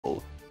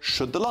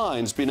Should the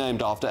lines be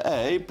named after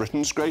A,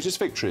 Britain's greatest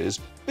victories,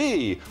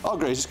 B, our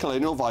greatest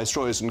colonial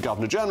viceroys and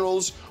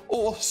governor-generals,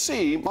 or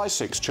C, my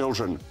 6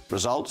 children?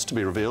 Results to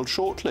be revealed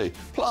shortly.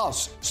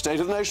 Plus, State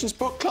of the Nation's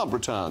book club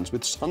returns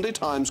with Sunday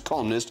Times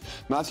columnist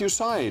Matthew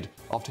Said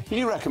after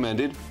he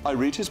recommended I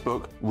read his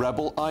book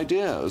Rebel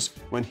Ideas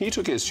when he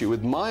took issue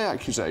with my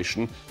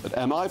accusation that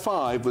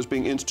MI5 was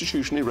being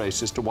institutionally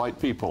racist to white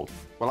people.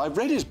 Well, I've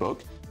read his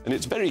book, and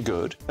it's very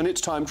good, and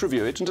it's time to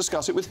review it and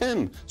discuss it with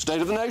him.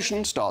 State of the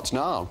Nation starts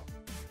now.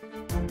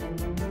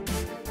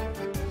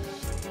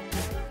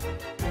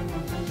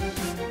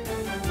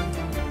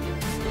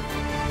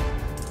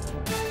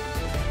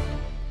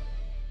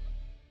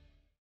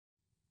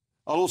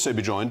 I'll also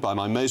be joined by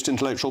my most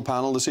intellectual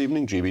panel this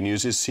evening, GB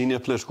News' senior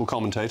political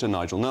commentator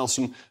Nigel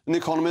Nelson and the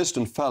economist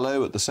and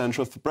fellow at the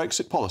Centre for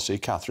Brexit Policy,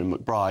 Catherine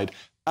McBride.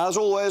 As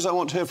always, I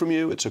want to hear from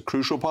you. It's a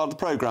crucial part of the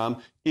programme.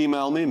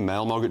 Email me,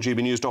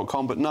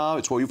 mailmog@gbnews.com. But now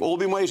it's what you've all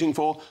been waiting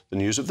for, the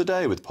news of the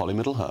day with Polly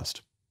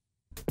Middlehurst.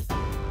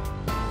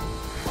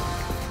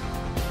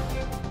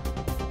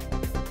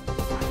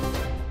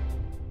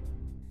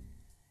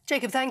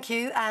 Jacob, thank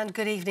you, and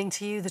good evening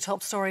to you. The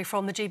top story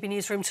from the GB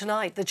Newsroom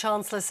tonight. The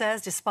Chancellor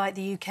says despite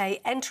the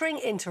UK entering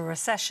into a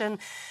recession,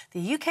 the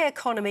UK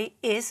economy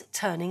is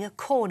turning a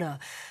corner.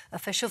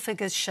 Official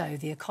figures show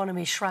the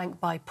economy shrank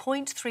by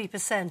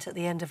 0.3% at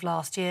the end of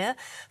last year,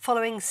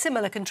 following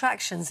similar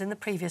contractions in the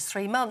previous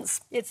 3 months.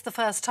 It's the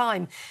first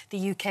time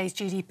the UK's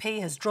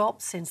GDP has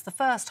dropped since the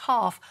first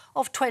half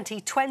of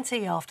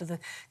 2020 after the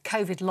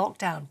COVID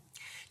lockdown.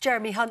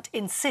 Jeremy Hunt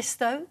insists,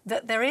 though,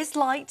 that there is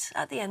light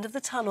at the end of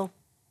the tunnel.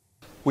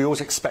 We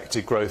always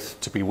expected growth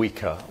to be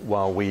weaker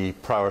while we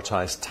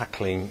prioritised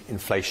tackling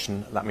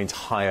inflation. That means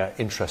higher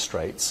interest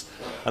rates.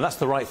 And that's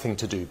the right thing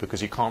to do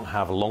because you can't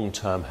have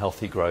long-term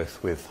healthy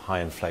growth with high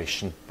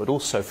inflation, but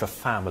also for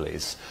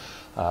families.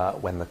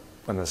 When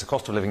there's a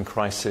cost of living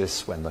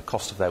crisis, when the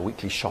cost of their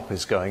weekly shop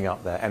is going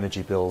up, their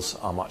energy bills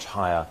are much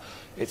higher,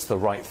 it's the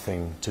right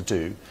thing to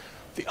do.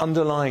 The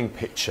underlying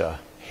picture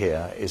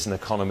here is an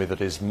economy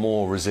that is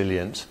more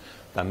resilient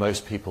than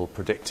most people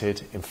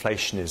predicted.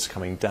 Inflation is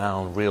coming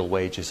down, real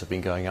wages have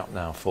been going up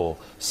now for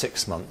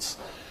 6 months.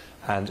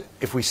 And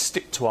if we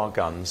stick to our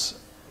guns,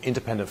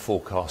 independent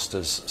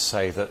forecasters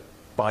say that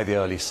by the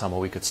early summer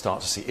we could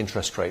start to see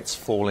interest rates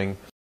falling.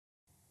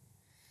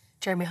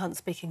 Jeremy Hunt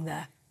speaking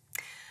there.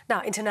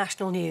 Now,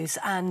 international news,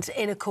 and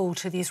in a call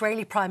to the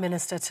Israeli Prime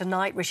Minister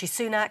tonight, Rishi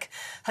Sunak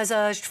has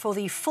urged for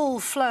the full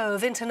flow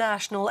of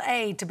international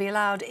aid to be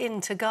allowed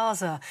into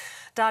Gaza.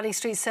 Downing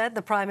Street said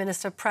the Prime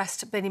Minister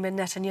pressed Benjamin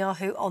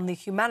Netanyahu on the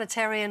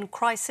humanitarian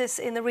crisis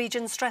in the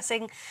region,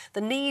 stressing the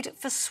need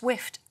for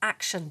swift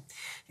action.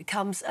 It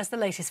comes as the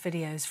latest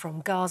videos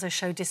from Gaza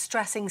show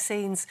distressing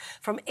scenes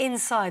from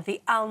inside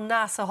the Al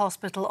Nasser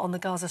hospital on the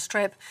Gaza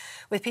Strip,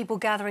 with people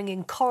gathering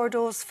in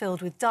corridors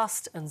filled with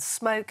dust and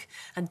smoke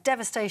and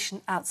devastation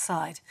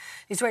outside.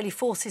 Israeli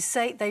forces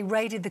say they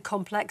raided the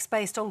complex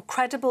based on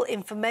credible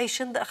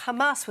information that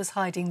Hamas was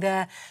hiding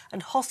there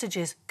and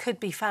hostages could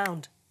be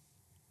found.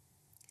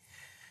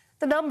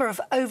 The number of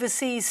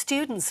overseas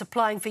students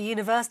applying for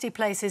university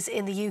places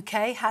in the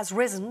UK has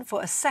risen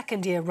for a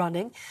second year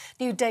running.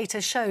 New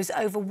data shows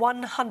over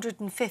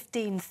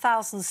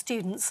 115,000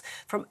 students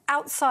from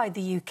outside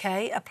the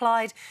UK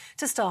applied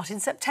to start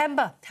in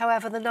September.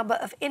 However, the number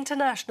of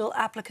international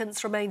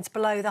applicants remains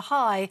below the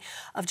high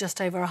of just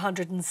over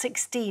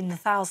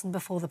 116,000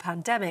 before the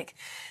pandemic.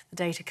 The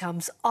data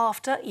comes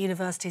after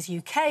Universities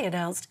UK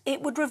announced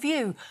it would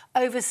review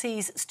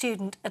overseas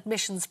student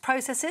admissions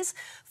processes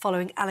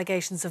following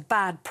allegations of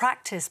bad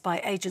practice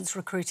by agents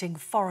recruiting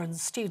foreign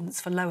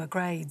students for lower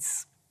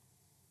grades.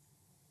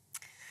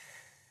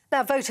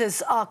 Now,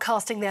 voters are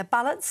casting their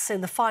ballots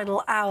in the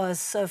final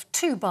hours of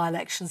 2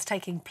 by-elections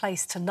taking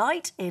place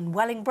tonight in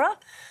Wellingborough,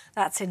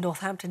 that's in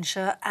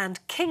Northamptonshire,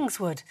 and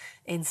Kingswood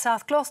in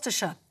South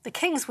Gloucestershire. The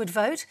Kingswood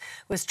vote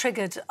was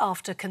triggered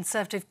after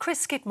Conservative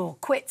Chris Skidmore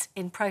quit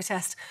in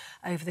protest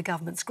over the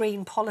government's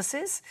green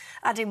policies.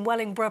 And in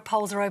Wellingborough,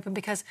 polls are open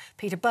because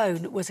Peter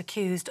Bone was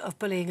accused of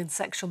bullying and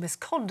sexual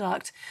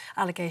misconduct,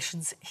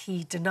 allegations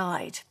he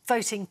denied.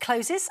 Voting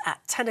closes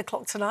at 10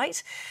 o'clock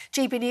tonight.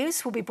 GB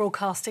News will be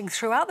broadcasting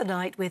throughout the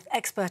night with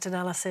expert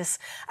analysis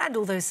and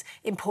all those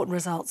important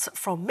results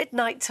from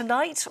midnight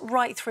tonight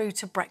right through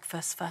to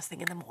breakfast first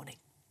thing in the morning.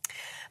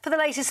 For the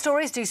latest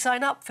stories, do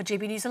sign up for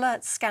GB News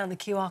Alerts. Scan the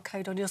QR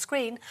code on your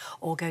screen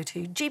or go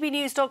to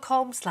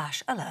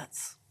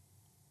gbnews.com/alerts.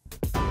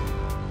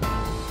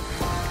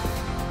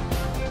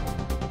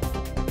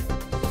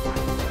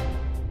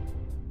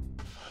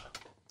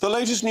 The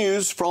latest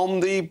news from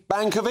the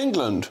Bank of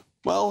England.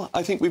 Well,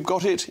 I think we've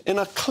got it in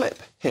a clip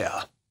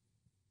here.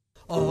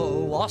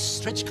 Oh,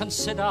 ostrich,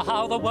 consider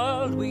how the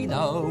world we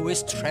know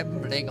is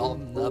trembling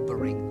on the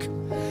brink.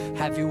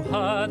 Have you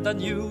heard the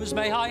news?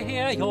 May I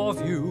hear your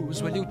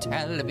views? Will you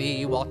tell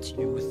me what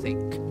you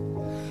think?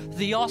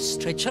 The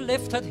ostrich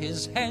lifted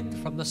his head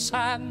from the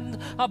sand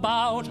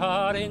about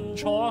an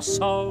inch or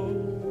so.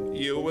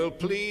 You will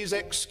please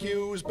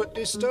excuse, but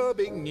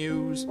disturbing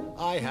news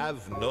I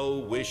have no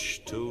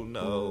wish to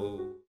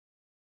know.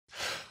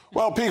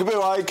 Well,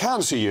 Peekaboo, I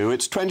can see you.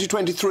 It's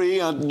 2023,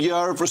 a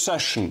year of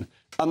recession.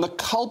 And the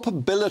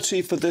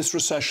culpability for this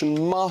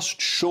recession must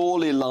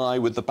surely lie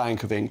with the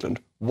Bank of England.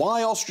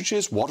 Why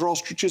ostriches? What are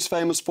ostriches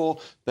famous for?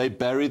 They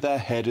bury their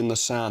head in the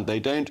sand. They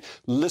don't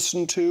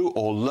listen to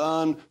or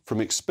learn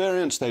from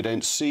experience. They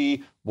don't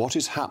see what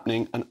is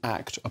happening and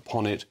act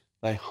upon it.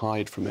 They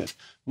hide from it.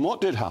 And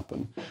what did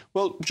happen?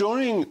 Well,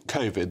 during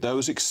COVID, there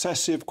was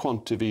excessive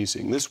quantitative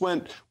easing. This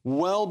went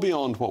well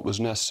beyond what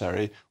was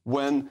necessary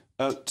when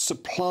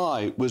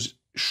supply was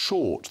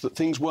short, that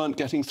things weren't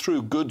getting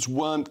through. Goods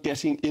weren't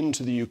getting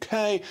into the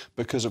UK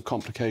because of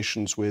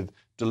complications with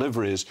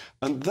deliveries.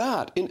 And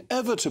that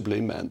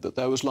inevitably meant that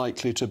there was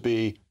likely to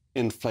be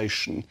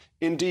inflation.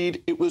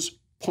 Indeed, it was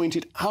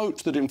pointed out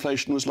that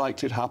inflation was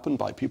likely to happen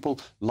by people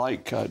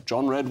like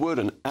John Redwood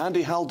and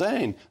Andy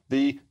Haldane,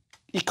 the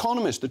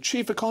economist, the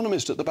chief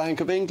economist at the Bank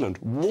of England,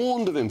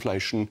 warned of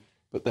inflation,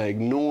 but they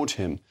ignored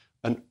him.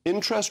 And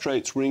interest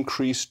rates were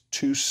increased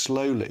too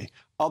slowly.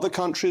 Other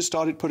countries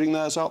started putting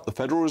theirs up. The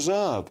Federal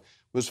Reserve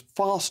was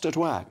faster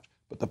to act,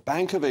 but the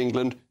Bank of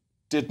England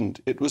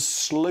didn't. It was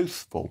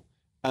slothful.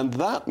 And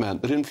that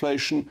meant that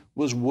inflation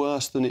was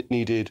worse than it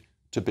needed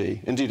to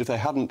be. Indeed, if they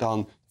hadn't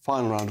done the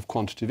final round of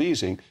quantitative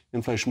easing,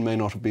 inflation may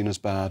not have been as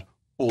bad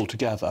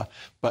altogether.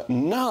 But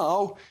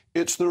now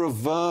it's the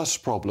reverse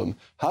problem.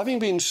 Having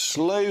been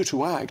slow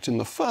to act in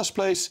the first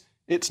place,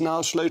 it's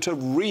now slow to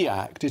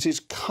react. It is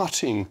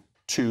cutting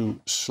too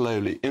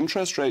slowly.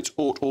 Interest rates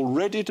ought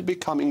already to be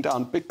coming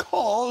down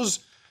because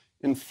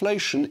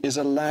inflation is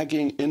a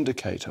lagging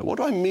indicator. What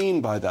do I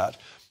mean by that?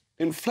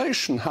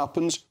 Inflation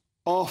happens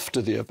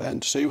after the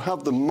event. So you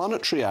have the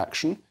monetary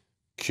action,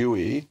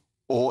 QE,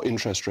 or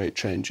interest rate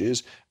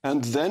changes,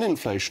 and then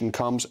inflation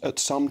comes at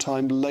some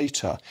time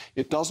later.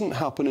 It doesn't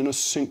happen in a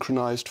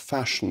synchronized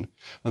fashion.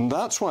 And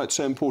that's why it's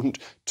so important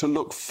to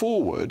look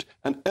forward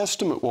and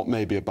estimate what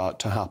may be about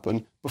to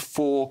happen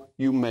before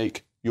you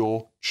make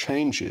your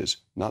changes.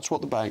 And that's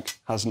what the bank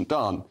hasn't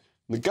done.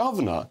 The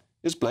governor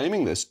is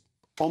blaming this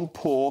on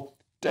poor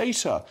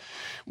data.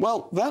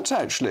 Well, that's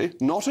actually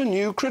not a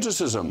new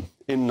criticism.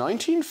 In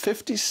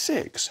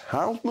 1956,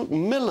 Harold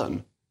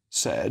Macmillan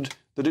said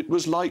that it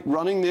was like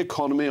running the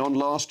economy on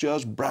last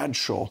year's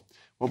Bradshaw.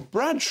 Well,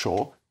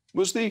 Bradshaw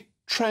was the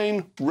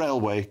train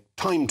railway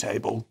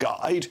timetable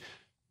guide,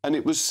 and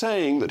it was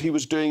saying that he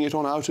was doing it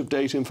on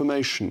out-of-date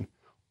information.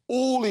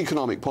 All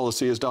economic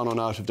policy is done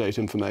on out-of-date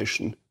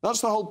information.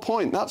 That's the whole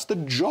point. That's the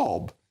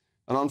job.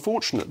 And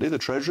unfortunately, the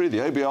Treasury, the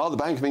OBR, the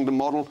Bank of England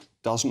model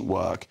doesn't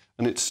work.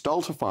 And it's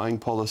stultifying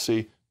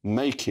policy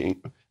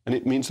making. And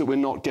it means that we're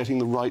not getting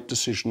the right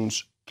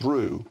decisions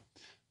through.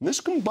 And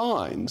this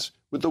combines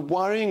with the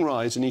worrying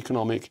rise in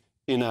economic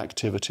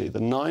inactivity, the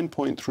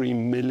 9.3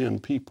 million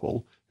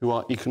people who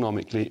are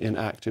economically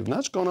inactive. And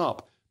that's gone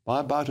up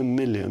by about 1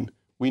 million.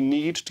 We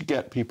need to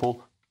get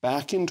people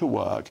back into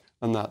work.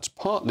 And that's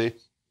partly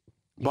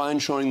by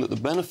ensuring that the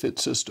benefit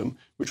system,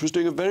 which was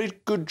doing a very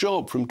good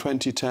job from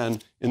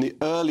 2010 in the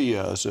early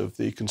years of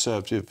the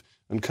Conservative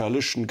and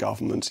coalition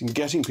governments in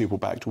getting people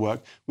back to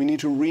work, we need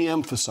to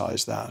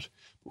re-emphasise that.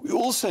 But we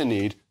also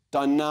need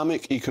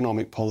dynamic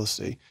economic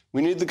policy.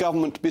 We need the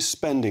government to be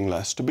spending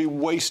less, to be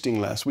wasting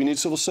less. We need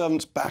civil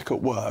servants back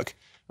at work,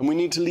 and we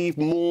need to leave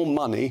more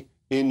money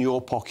in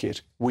your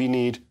pocket. We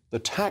need the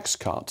tax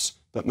cuts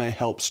that may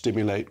help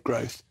stimulate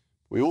growth.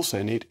 We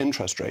also need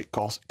interest rate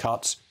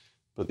cuts,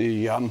 but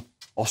the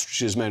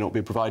ostriches may not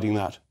be providing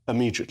that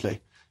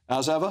immediately.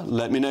 As ever,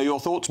 let me know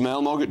your thoughts,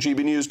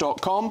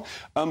 mailmog@gbnews.com.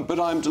 But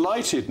I'm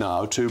delighted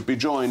now to be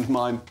joined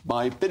by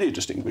my very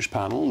distinguished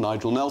panel,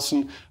 Nigel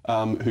Nelson,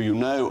 who you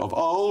know of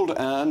old,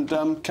 and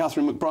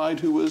Catherine McBride,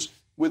 who was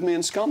with me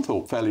in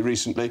Scunthorpe fairly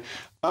recently.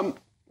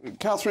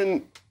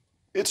 Catherine,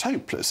 it's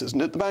hopeless,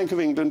 isn't it? The Bank of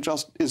England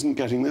just isn't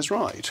getting this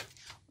right.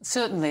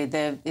 Certainly,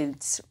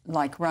 it's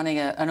like running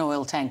an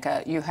oil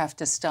tanker. You have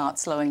to start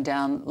slowing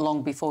down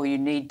long before you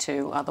need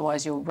to,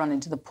 otherwise you'll run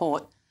into the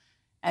port.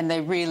 And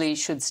they really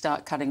should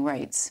start cutting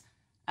rates.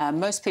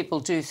 Most people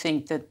do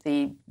think that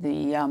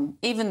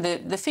even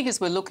the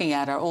figures we're looking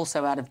at are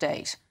also out of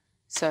date.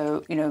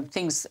 So, you know,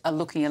 things are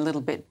looking a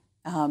little bit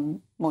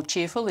more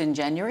cheerful in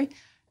January,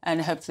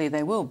 and hopefully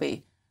they will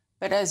be.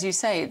 But as you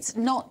say, it's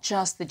not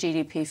just the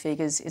GDP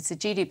figures, it's the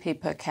GDP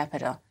per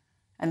capita.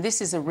 And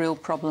this is a real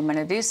problem, and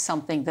it is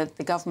something that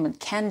the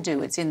government can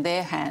do. It's in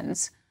their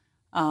hands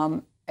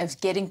of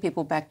getting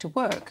people back to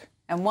work.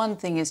 And one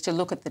thing is to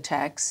look at the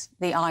tax,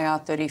 the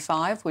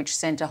IR35, which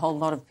sent a whole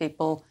lot of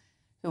people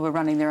who were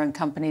running their own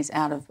companies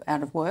out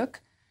of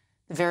work.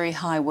 The very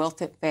high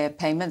welfare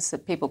payments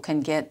that people can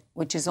get,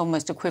 which is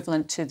almost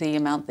equivalent to the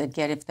amount they'd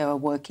get if they were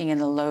working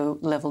in a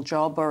low-level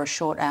job or a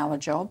short-hour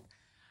job.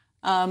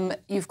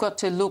 You've got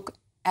to look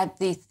at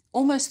the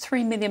almost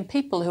 3 million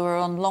people who are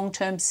on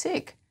long-term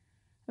sick.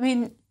 I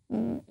mean,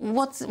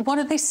 what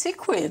are they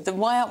sick with? And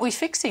why aren't we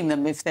fixing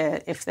them if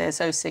they're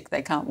so sick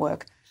they can't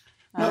work?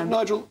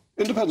 Nigel,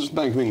 Independence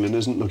Bank of England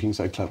isn't looking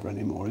so clever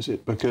anymore, is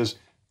it? Because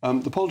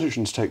The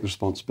politicians take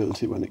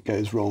responsibility when it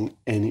goes wrong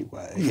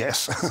anyway.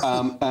 Yes.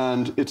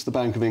 And it's the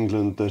Bank of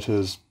England that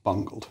has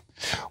bungled.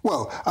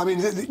 Well, I mean,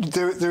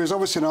 there is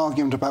obviously an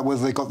argument about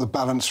whether they got the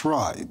balance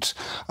right.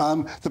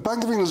 The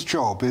Bank of England's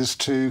job is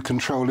to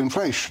control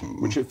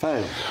inflation. Which it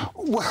failed.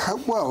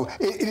 Well,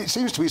 it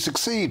seems to be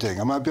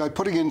succeeding. I mean, by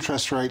putting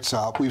interest rates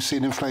up, we've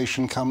seen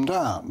inflation come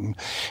down.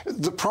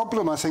 The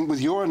problem, I think, with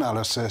your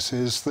analysis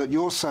is that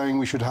you're saying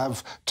we should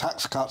have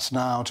tax cuts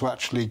now to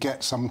actually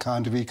get some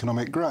kind of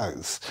economic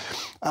growth.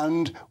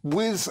 And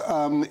with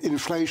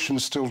inflation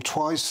still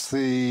twice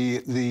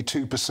the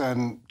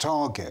 2%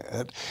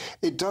 target,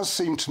 it does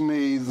seem to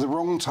me the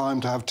wrong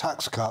time to have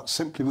tax cuts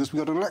simply because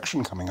we've got an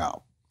election coming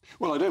up.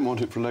 Well, I don't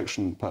want it for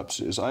election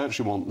purposes. I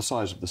actually want the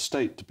size of the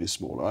state to be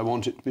smaller. I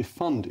want it to be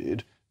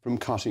funded from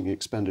cutting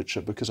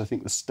expenditure because I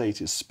think the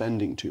state is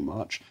spending too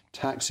much,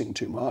 taxing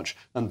too much,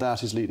 and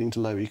that is leading to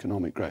low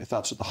economic growth.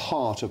 That's at the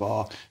heart of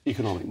our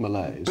economic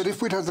malaise. But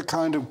if we'd had the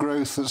kind of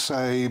growth that,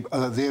 say, the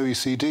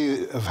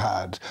OECD have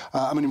had,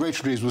 I mean,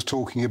 Rachel Rees was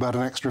talking about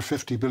an extra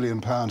 £50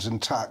 billion in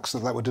tax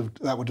that would have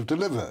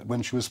delivered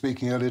when she was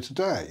speaking earlier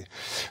today.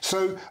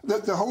 So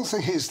the whole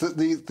thing is that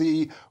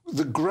the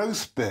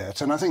growth bit,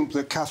 and I think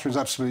that Catherine's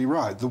absolutely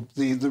right,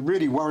 the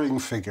really worrying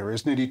figure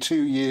is nearly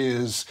 2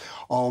 years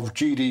of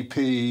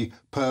GDP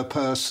per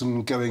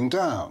person going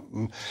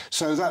down.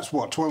 So that's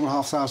what,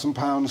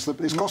 £12,500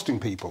 that is costing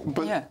people.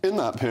 But in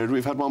that period,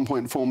 we've had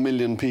 1.4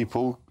 million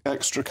people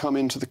extra come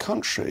into the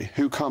country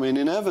who come in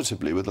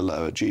inevitably with a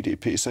lower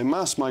GDP. So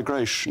mass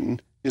migration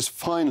is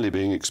finally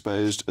being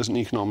exposed as an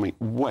economic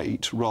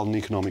weight rather than an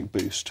economic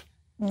boost.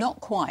 Not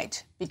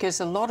quite, because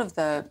a lot of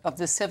the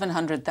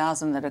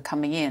 700,000 that are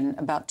coming in,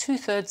 about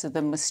 2/3 of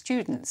them were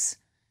students.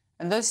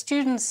 And those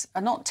students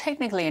are not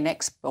technically an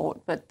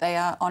export, but they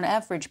are on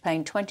average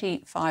paying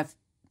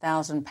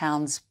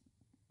 £25,000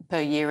 per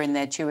year in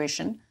their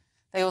tuition.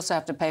 They also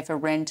have to pay for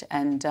rent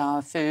and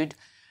food.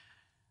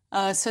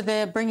 So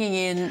they're bringing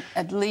in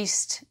at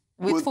least,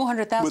 with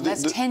 400,000,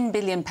 that's £10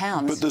 billion.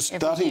 But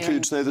that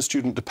includes, though, the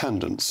student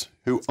dependents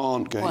who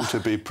aren't going to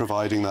be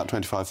providing that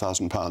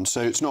 £25,000.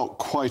 So it's not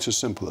quite as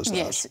simple as that.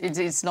 Yes,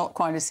 it's not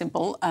quite as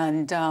simple.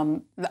 And,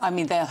 I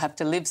mean, they'll have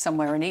to live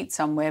somewhere and eat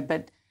somewhere,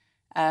 but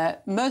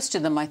most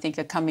of them, I think,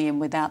 are coming in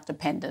without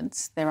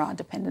dependents. There are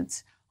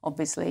dependents,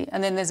 obviously.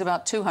 And then there's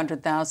about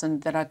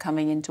 200,000 that are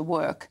coming into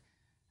work.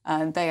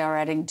 They are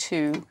adding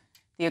to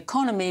the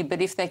economy,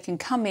 but if they can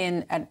come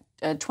in at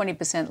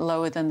 20%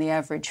 lower than the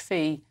average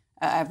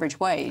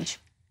wage,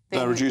 then they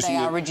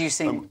are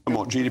reducing. And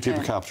what GDP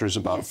per capita is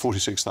about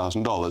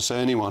 $46,000. So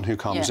anyone who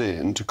comes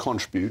in to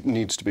contribute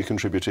needs to be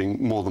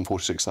contributing more than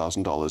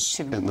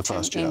 $46,000 in the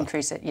first year.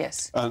 Increase it,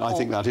 yes. And I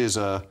think that is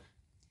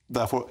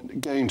therefore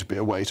going to be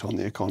a weight on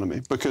the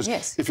economy. Because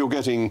if you're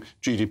getting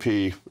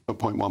GDP at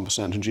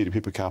 0.1% and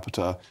GDP per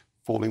capita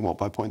falling,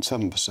 by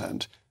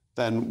 0.7%,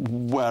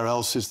 then where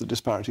else is the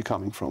disparity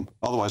coming from?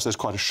 Otherwise, there's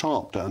quite a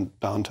sharp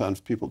downturn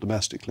for people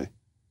domestically.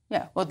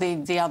 Yeah, well,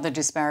 the other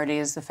disparity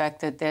is the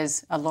fact that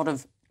there's a lot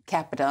of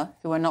capita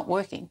who are not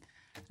working.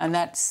 And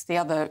that's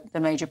the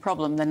major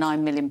problem, the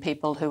 9 million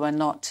people who are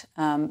not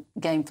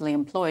gainfully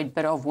employed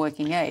but of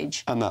working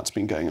age. And that's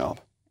been going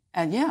up.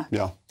 And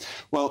Yeah.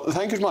 Well,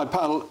 thank you to my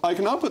panel. I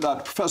can now put that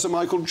to Professor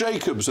Michael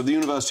Jacobs of the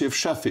University of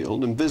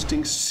Sheffield and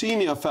visiting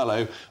senior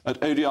fellow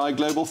at ODI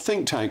Global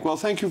Think Tank. Well,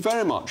 thank you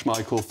very much,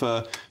 Michael,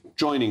 for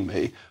joining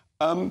me.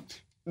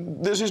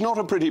 This is not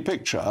a pretty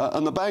picture,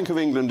 and the Bank of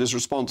England is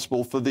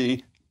responsible for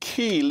the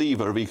key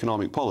lever of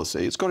economic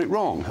policy. It's got it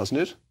wrong,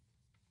 hasn't it?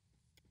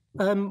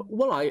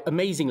 Well,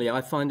 amazingly,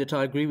 I find that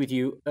I agree with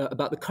you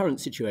about the current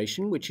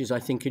situation, which is I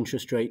think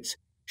interest rates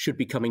should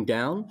be coming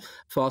down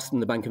faster than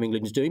the Bank of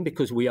England is doing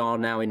because we are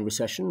now in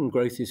recession and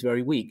growth is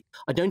very weak.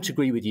 I don't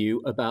agree with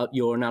you about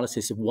your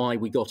analysis of why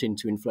we got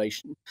into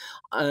inflation.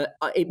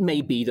 It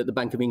may be that the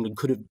Bank of England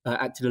could have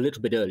acted a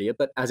little bit earlier,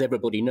 but as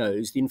everybody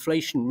knows, the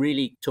inflation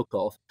really took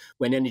off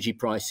when energy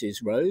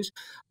prices rose,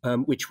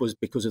 which was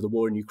because of the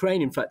war in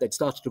Ukraine. In fact, they'd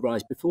started to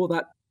rise before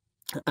that,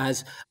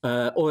 as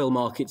oil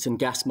markets and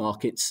gas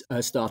markets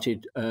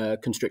started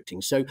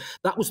constricting. So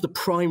that was the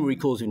primary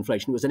cause of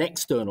inflation. It was an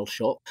external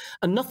shock,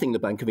 and nothing the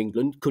Bank of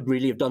England could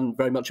really have done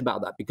very much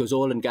about that because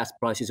oil and gas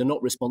prices are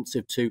not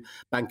responsive to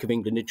Bank of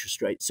England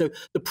interest rates. So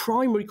the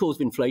primary cause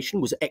of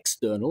inflation was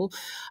external,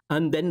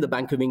 and then the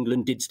Bank of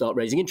England did start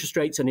raising interest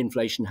rates and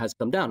inflation has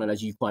come down. And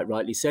as you quite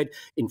rightly said,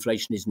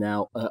 inflation is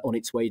now on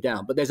its way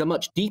down. But there's a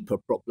much deeper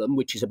problem,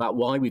 which is about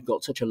why we've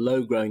got such a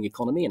low growing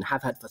economy and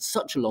have had for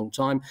such a long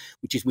time,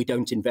 which is we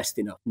don't invest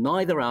enough.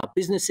 Neither our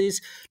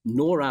businesses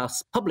nor our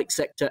public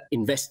sector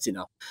invests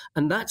enough.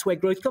 And that's where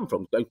growth comes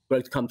from.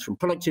 Growth comes from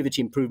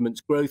productivity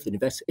improvements, growth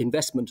and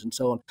investment and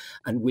so on.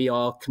 And we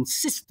are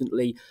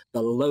consistently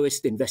the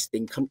lowest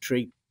investing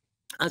country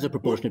as a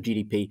proportion of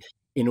GDP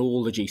in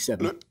all the G7.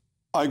 Look,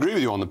 I agree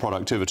with you on the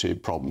productivity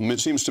problem. It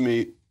seems to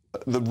me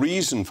the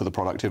reason for the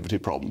productivity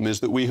problem is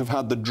that we have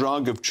had the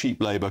drug of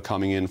cheap labour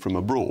coming in from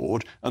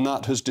abroad, and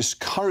that has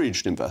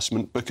discouraged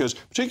investment because,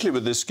 particularly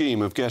with this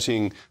scheme of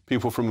getting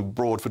people from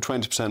abroad for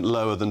 20%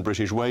 lower than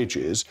British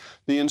wages,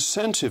 the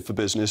incentive for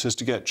business is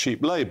to get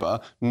cheap labour,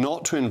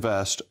 not to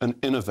invest and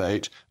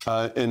innovate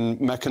in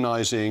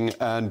mechanising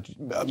and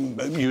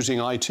using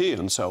IT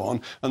and so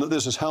on, and that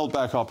this has held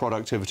back our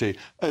productivity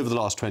over the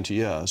last 20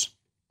 years.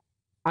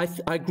 I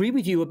agree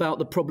with you about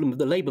the problem of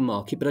the labour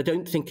market, but I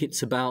don't think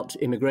it's about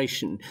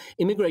immigration.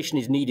 Immigration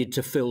is needed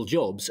to fill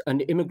jobs,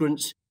 and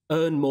immigrants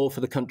earn more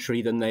for the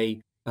country than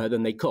they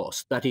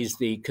cost. That is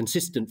the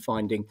consistent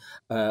finding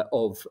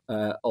of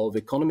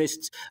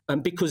economists.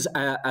 Because,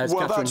 as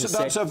Catherine has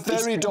said, that's a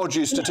very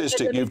dodgy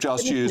statistic you've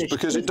just used,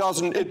 because it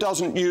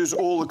doesn't use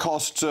all the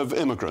costs of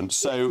immigrants.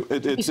 So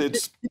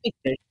it's.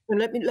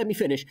 Let me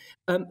finish.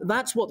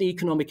 That's what the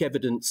economic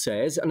evidence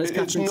says, and as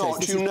Catherine it's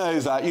not. says, you know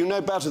that. You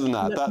know better than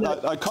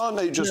that. I can't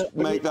let you just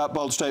make that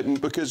bold statement,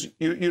 because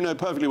you know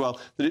perfectly well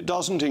that it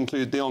doesn't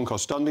include the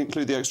on-cost, doesn't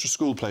include the extra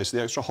school place,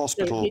 the extra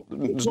hospital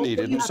that's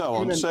needed, and so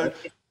on. So.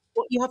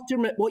 What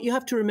you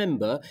have to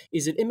remember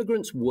is that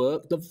immigrants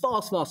work, the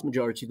vast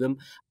majority of them,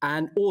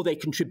 or they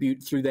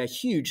contribute through their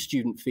huge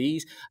student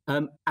fees,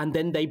 and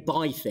then they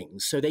buy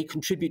things, so they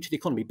contribute to the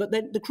economy. But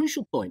then the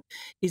crucial point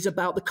is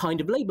about the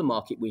kind of labour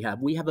market we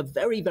have. We have a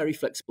very, very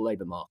flexible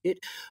labour market,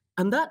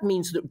 and that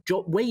means that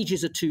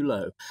wages are too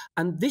low.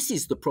 And this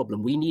is the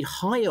problem. We need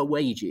higher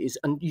wages,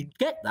 and you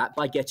get that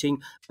by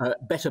getting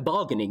better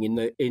bargaining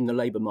in the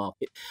labour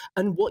market.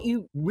 And what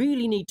you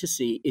really need to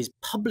see is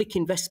public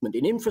investment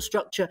in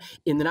infrastructure,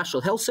 in the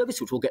National Health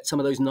Service, which will get some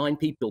of those 9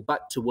 people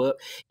back to work.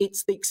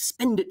 It's the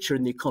expenditure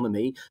in the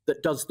economy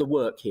that does the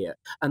work here,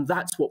 and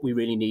that's what we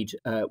really need.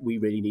 We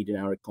really need in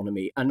our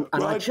economy. And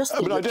well, I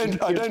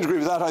don't agree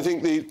with that. I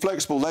think the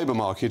flexible labour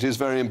market is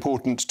very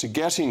important to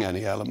getting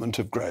any element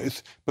of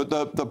growth. But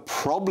the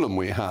problem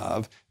we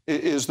have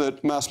is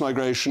that mass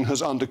migration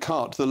has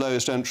undercut the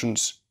lowest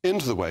entrance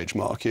into the wage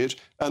market,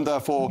 and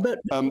therefore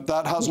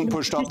that hasn't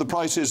pushed up the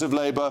prices of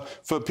labour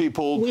for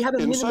people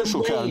in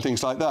social care and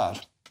things like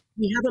that.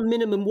 We have a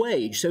minimum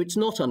wage, so it's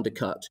not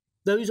undercut.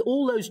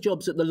 All those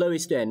jobs at the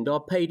lowest end are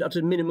paid at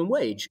a minimum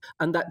wage,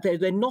 and that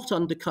they're not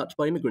undercut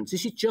by immigrants.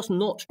 This is just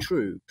not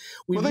true.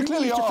 Well, they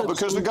clearly are,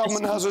 because the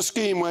government has a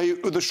scheme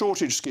the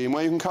shortage scheme,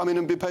 where you can come in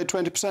and be paid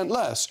 20%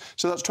 less.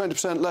 So that's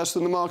 20% less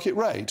than the market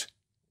rate.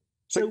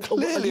 So it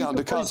clearly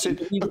undercuts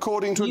it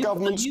according to a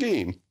government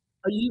scheme.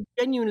 Are you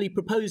genuinely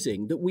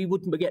proposing that we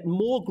would get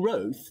more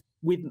growth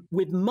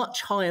with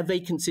much higher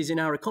vacancies in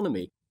our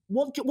economy?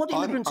 What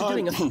immigrants are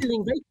doing are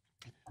filling vacancies.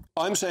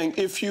 I'm saying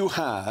if you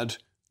had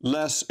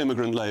less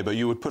immigrant labour,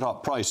 you would put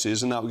up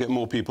prices, and that would get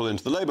more people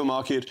into the labour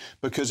market,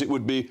 because it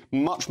would be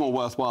much more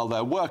worthwhile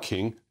they're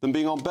working than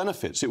being on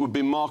benefits. It would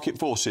be market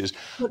forces.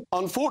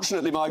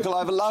 Unfortunately, Michael,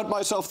 I've allowed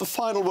myself the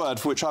final word,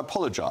 for which I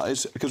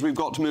apologise, because we've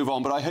got to move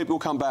on, but I hope you'll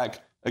come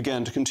back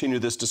again to continue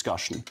this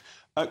discussion.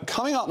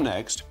 Coming up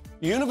next,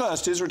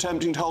 universities are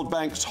attempting to hold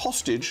banks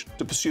hostage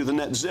to pursue the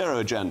net zero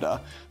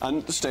agenda,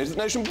 and the State of the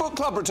Nation Book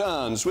Club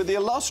returns with the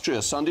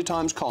illustrious Sunday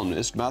Times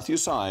columnist Matthew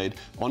Syed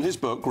on his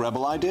book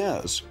Rebel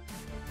Ideas.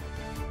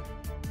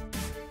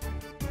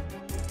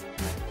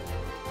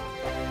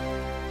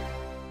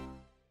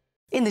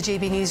 In the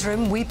GB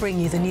Newsroom, we bring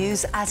you the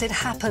news as it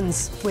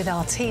happens. With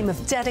our team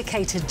of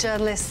dedicated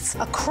journalists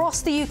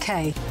across the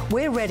UK,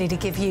 we're ready to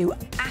give you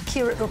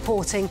accurate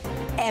reporting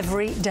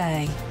every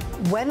day.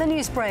 When the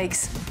news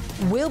breaks,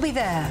 we'll be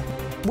there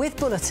with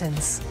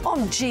bulletins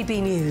on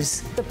GB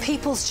News, the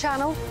People's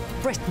Channel,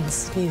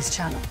 Britain's news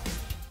channel.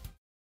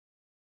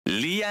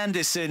 Lee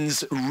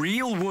Anderson's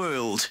Real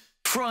World,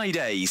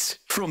 Fridays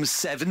from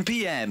 7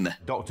 p.m.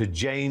 Dr.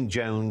 Jane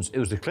Jones,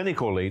 who's the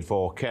clinical lead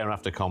for Care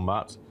After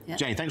Combat. Yep.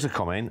 Jane, thanks for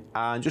coming.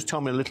 And just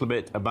tell me a little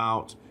bit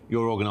about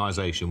your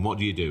organisation. What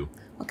do you do?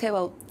 OK,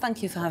 well,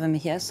 thank you for having me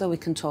here so we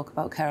can talk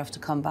about Care After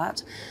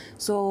Combat.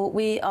 So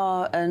we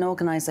are an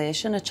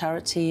organisation, a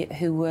charity,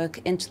 who work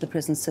into the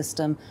prison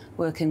system,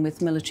 working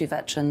with military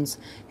veterans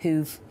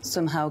who've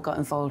somehow got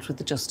involved with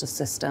the justice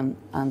system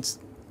and...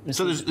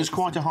 So there's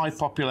quite a high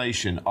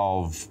population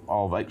of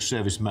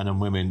ex-servicemen and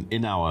women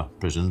in our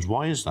prisons.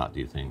 Why is that, do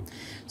you think?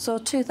 So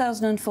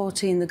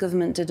 2014, the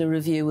government did a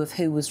review of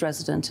who was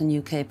resident in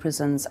UK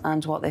prisons,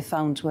 and what they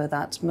found were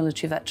that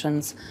military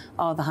veterans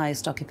are the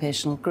highest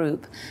occupational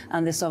group,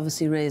 and this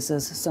obviously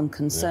raises some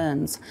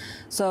concerns. Yeah.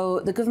 So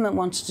the government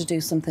wanted to do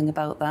something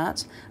about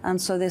that,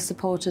 and so they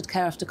supported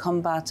Care After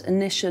Combat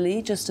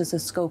initially, just as a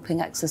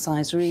scoping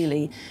exercise,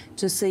 really,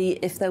 to see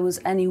if there was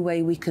any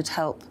way we could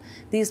help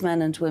these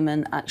men and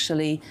women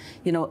actually,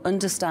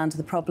 understand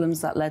the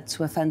problems that led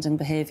to offending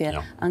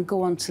behaviour and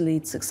go on to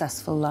lead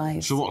successful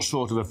lives. So what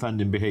sort of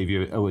offending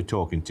behaviour are we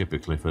talking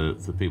typically for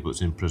people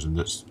that's in prison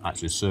that's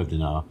actually served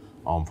in our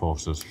armed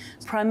forces?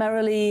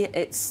 Primarily,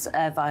 it's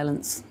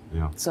violence.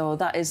 Yeah. So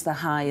that is the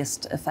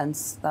highest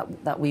offence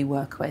that we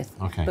work with.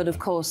 Okay. But of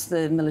course,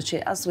 the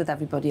military, as with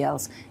everybody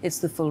else, it's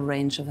the full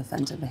range of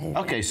offending behaviour.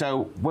 OK,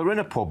 so we're in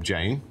a pub,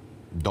 Jane.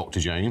 Dr.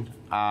 Jane.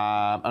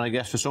 And I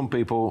guess for some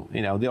people,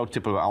 you know, the odd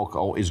tip of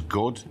alcohol is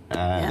good,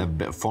 a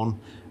bit of fun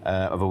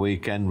of a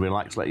weekend,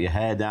 relax, let your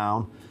hair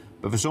down.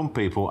 But for some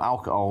people,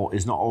 alcohol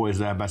is not always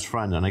their best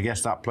friend, and I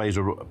guess that plays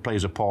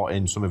a part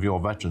in some of your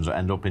veterans that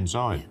end up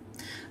inside.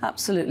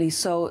 Absolutely.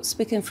 So,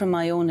 speaking from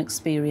my own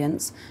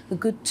experience, a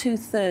good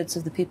 2/3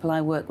 of the people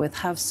I work with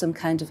have some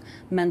kind of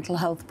mental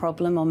health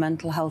problem or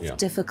mental health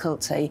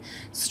difficulty,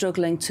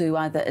 struggling to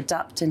either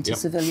adapt into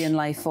civilian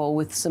life or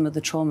with some of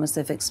the traumas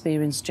they've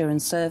experienced during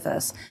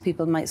service.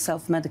 People might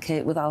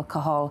self-medicate with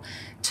alcohol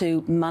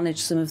to manage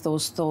some of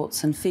those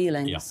thoughts and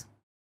feelings.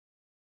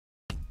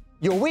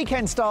 Your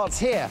weekend starts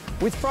here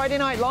with Friday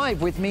Night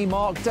Live with me,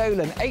 Mark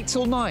Dolan, 8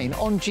 till 9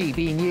 on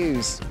GB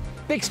News.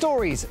 Big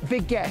stories,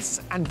 big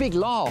guests and big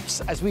laughs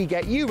as we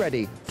get you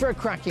ready for a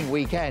cracking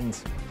weekend.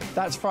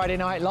 That's Friday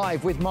Night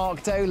Live with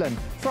Mark Dolan,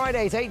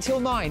 Fridays 8 till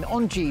 9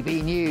 on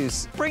GB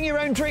News. Bring your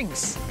own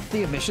drinks,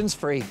 the admission's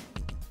free.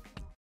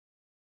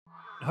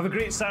 Have a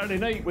great Saturday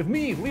night with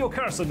me, Leo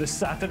Curse, on the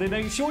Saturday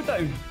Night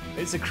Showdown.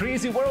 It's a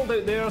crazy world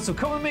out there, so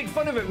come and make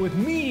fun of it with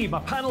me, my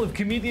panel of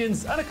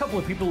comedians, and a couple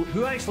of people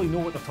who actually know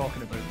what they're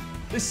talking about.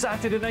 The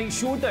Saturday Night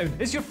Showdown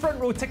is your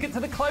front row ticket to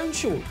the clown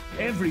show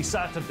every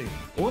Saturday,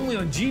 only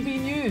on GB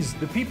News,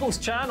 the People's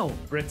Channel,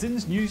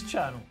 Britain's news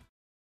channel.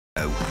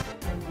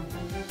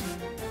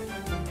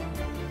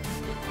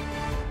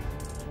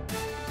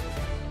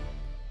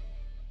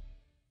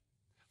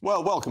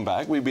 Well, welcome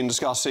back. We've been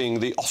discussing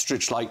the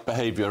ostrich-like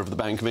behaviour of the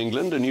Bank of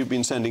England, and you've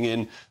been sending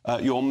in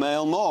your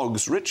mail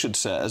mogs. Richard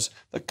says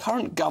the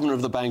current governor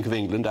of the Bank of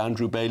England,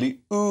 Andrew Bailey,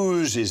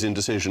 oozes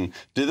indecision,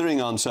 dithering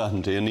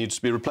uncertainty, and needs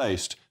to be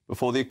replaced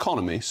before the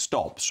economy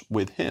stops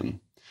with him.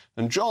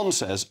 And John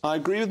says, I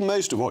agree with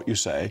most of what you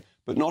say,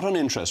 but not on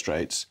interest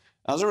rates.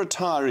 As a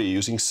retiree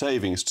using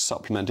savings to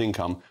supplement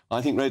income,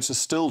 I think rates are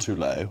still too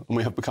low, and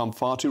we have become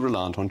far too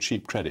reliant on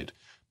cheap credit.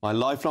 My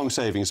lifelong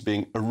savings are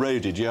being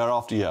eroded year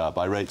after year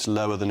by rates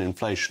lower than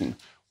inflation.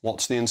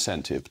 What's the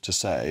incentive to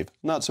save?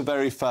 And that's a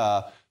very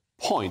fair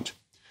point.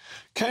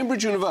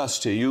 Cambridge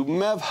University, you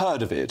may have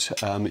heard of it,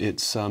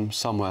 it's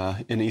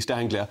somewhere in East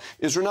Anglia,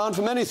 is renowned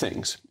for many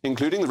things,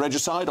 including the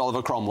regicide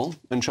Oliver Cromwell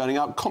and churning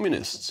out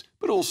communists,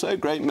 but also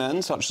great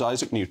men such as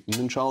Isaac Newton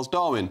and Charles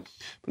Darwin.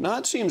 But now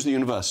it seems the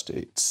university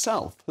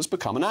itself has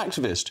become an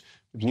activist,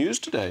 with news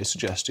today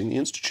suggesting the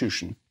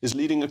institution is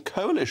leading a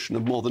coalition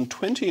of more than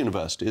 20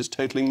 universities,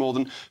 totalling more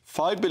than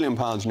 £5 billion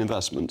in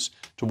investments,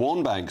 to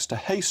warn banks to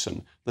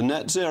hasten the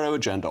net zero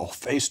agenda or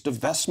face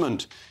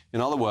divestment.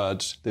 In other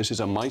words, this is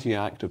a mighty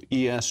act of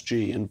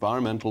ESG,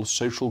 environmental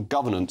social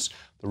governance,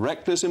 the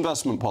reckless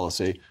investment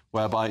policy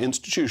whereby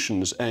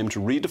institutions aim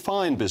to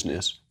redefine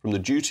business from the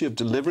duty of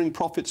delivering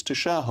profits to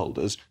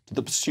shareholders to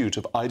the pursuit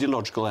of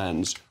ideological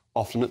ends,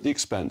 often at the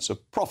expense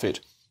of profit.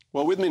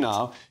 Well, with me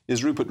now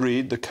is Rupert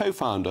Reed, the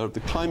co-founder of the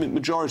Climate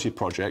Majority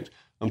Project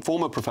and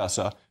former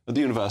professor at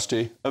the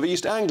University of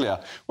East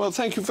Anglia. Well,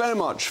 thank you very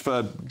much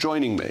for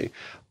joining me.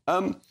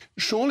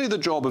 Surely the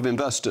job of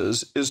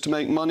investors is to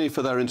make money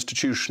for their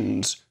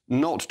institutions,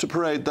 not to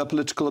parade their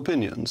political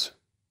opinions.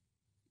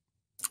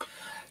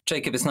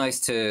 Jacob, it's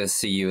nice to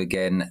see you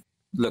again.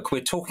 Look,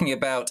 we're talking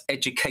about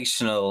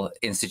educational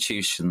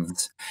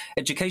institutions.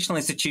 Educational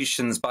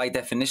institutions, by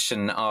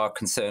definition, are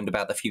concerned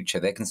about the future.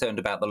 They're concerned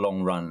about the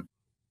long run.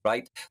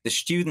 Right? The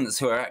students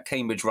who are at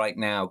Cambridge right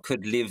now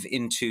could live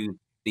into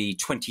the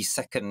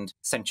 22nd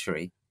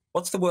century.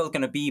 What's the world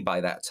going to be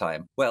by that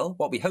time? Well,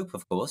 what we hope,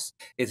 of course,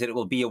 is that it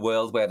will be a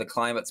world where the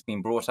climate's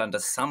been brought under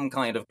some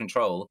kind of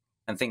control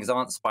and things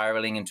aren't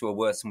spiraling into a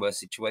worse and worse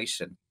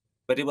situation.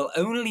 But it will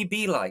only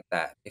be like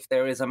that if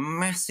there is a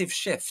massive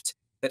shift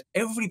that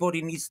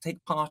everybody needs to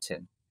take part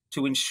in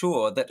to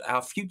ensure that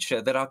our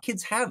future, that our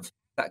kids have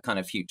that kind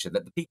of future,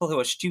 that the people who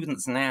are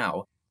students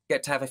now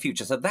get to have a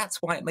future. So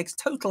that's why it makes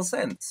total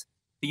sense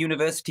for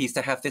universities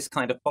to have this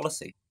kind of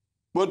policy.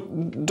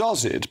 But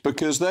does it?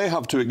 Because they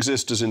have to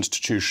exist as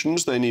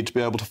institutions. They need to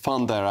be able to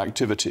fund their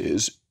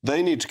activities.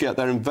 They need to get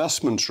their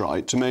investments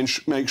right to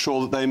make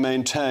sure that they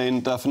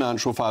maintain their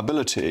financial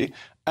viability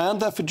and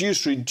their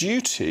fiduciary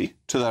duty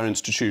to their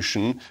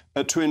institution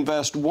to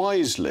invest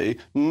wisely,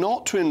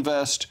 not to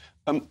invest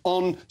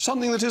on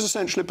something that is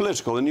essentially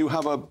political. And you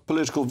have a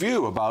political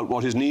view about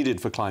what is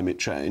needed for climate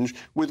change,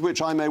 with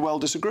which I may well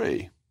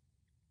disagree.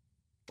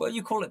 Well,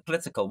 you call it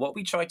political. What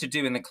we try to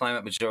do in the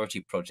Climate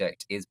Majority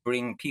Project is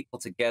bring people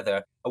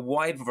together, a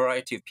wide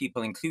variety of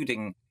people,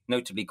 including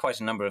notably quite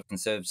a number of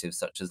Conservatives,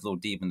 such as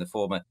Lord Deeben, the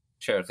former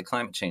chair of the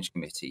Climate Change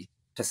Committee,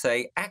 to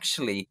say,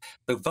 actually,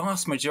 the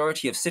vast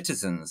majority of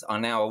citizens are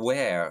now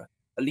aware,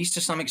 at least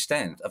to some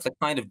extent, of the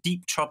kind of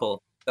deep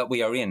trouble that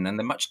we are in and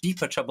the much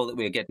deeper trouble that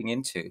we are getting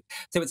into.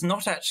 So it's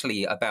not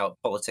actually about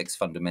politics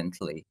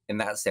fundamentally in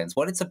that sense.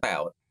 What it's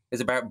about is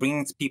about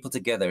bringing people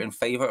together in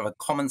favour of a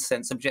common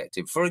sense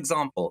objective. For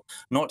example,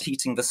 not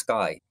heating the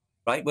sky,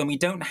 right? When we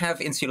don't have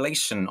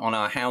insulation on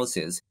our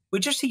houses, we're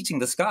just heating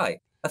the sky.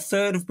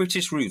 1/3 of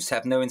British roofs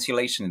have no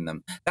insulation in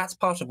them. That's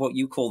part of what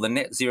you call the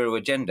net zero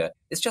agenda.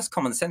 It's just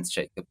common sense,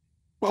 Jacob.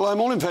 Well,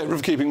 I'm all in favour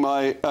of keeping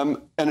my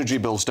energy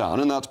bills down,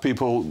 and that's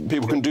people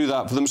can do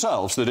that for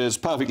themselves. That is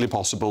perfectly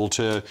possible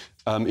to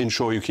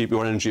ensure you keep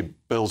your energy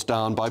bills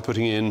down by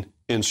putting in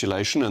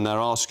insulation, and there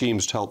are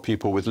schemes to help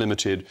people with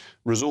limited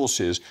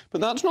resources.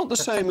 But that's not the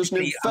same as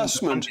an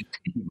investment.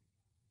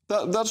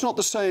 That's not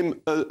the same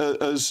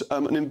as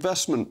an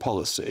investment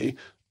policy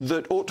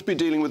that ought to be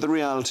dealing with the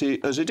reality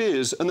as it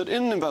is, and that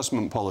in an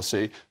investment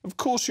policy, of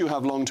course, you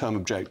have long-term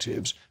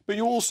objectives, but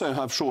you also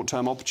have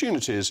short-term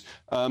opportunities.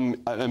 I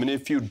mean,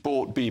 if you'd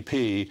bought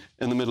BP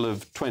in the middle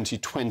of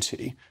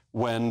 2020,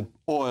 when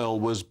oil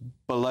was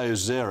below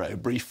zero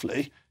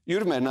briefly, you'd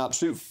have made an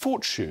absolute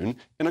fortune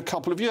in a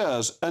couple of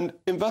years, and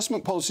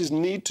investment policies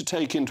need to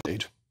take into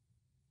account.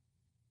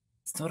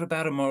 It's not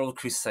about a moral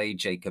crusade,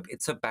 Jacob.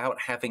 It's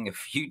about having a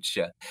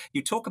future.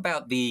 You talk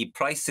about the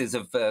prices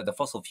of the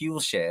fossil fuel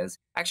shares.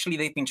 Actually,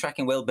 they've been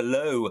tracking well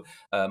below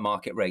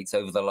market rates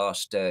over the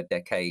last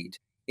decade.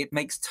 It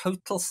makes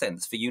total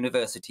sense for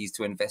universities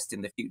to invest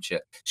in the future.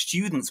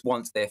 Students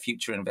want their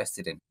future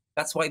invested in.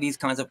 That's why these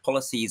kinds of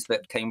policies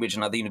that Cambridge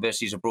and other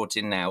universities have brought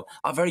in now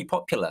are very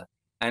popular.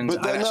 And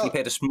I've actually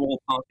played a small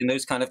part in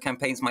those kind of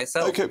campaigns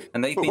myself. Okay,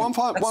 and they've been one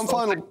final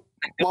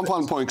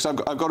point, because I've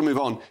got to move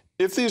on.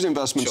 If these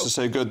investments are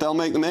so good, they'll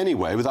make them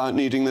anyway without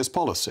needing this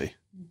policy.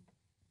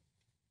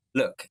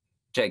 Look,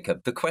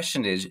 Jacob, the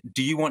question is,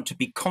 do you want to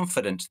be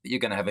confident that you're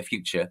going to have a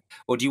future,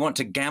 or do you want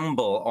to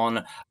gamble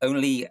on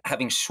only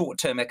having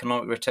short-term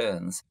economic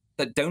returns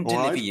that don't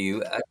deliver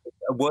you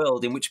a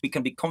world in which we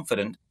can be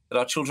confident that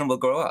our children will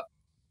grow up?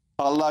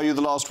 I'll allow you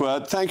the last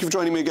word. Thank you for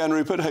joining me again,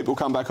 Rupert. Hope you'll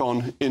come back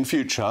on in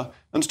future.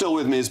 And still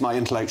with me is my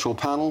intellectual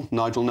panel,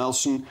 Nigel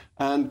Nelson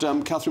and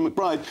Catherine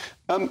McBride.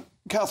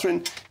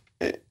 Catherine,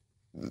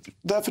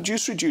 their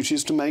fiduciary duty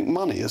is to make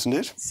money, isn't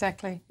it?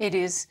 Exactly, it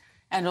is.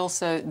 And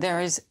also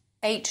there is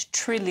 $8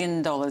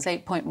 trillion,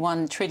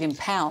 £8.1 trillion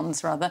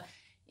pounds, rather,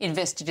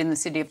 invested in the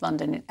City of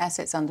London in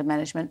assets under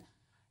management.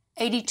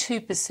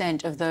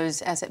 82% of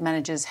those asset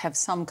managers have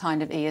some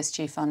kind of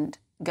ESG fund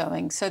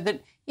going, so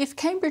that if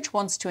Cambridge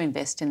wants to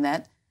invest in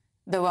that,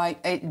 though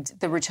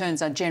the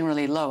returns are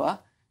generally lower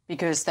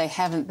because they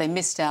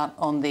missed out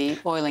on the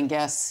oil and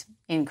gas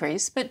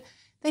increase, but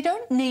they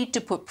don't need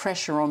to put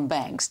pressure on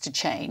banks to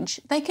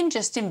change. They can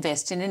just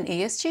invest in an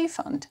ESG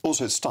fund.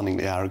 Also, it's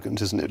stunningly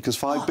arrogant, isn't it? Because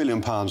 £5 billion,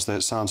 though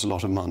it sounds a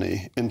lot of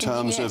money, in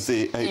terms of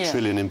the $8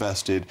 trillion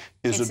invested,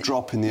 is a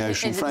drop in the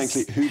ocean.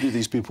 Frankly, who do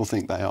these people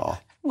think they are?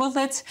 Well,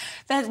 that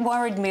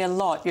worried me a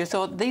lot. You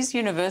thought these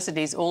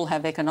universities all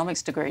have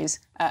economics degrees,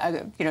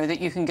 you know,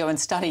 that you can go and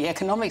study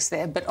economics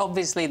there, but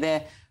obviously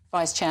their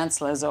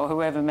vice-chancellors or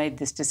whoever made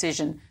this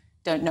decision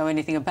don't know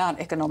anything about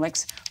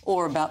economics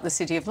or about the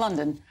City of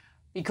London.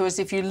 Because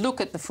if you look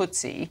at the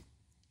FTSE,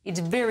 it's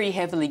very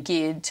heavily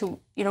geared to,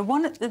 you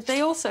know, they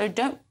also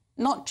don't,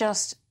 not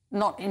just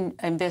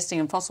investing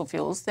in fossil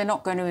fuels, they're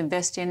not going to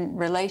invest in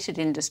related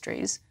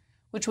industries,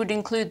 which would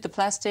include the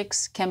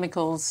plastics,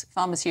 chemicals,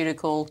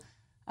 pharmaceutical,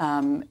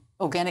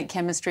 organic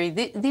chemistry.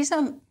 These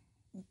are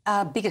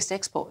our biggest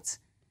exports.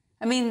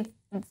 I mean,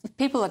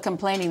 people are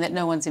complaining that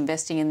no one's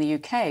investing in the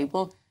UK.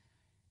 Well,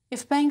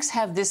 if banks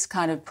have this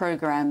kind of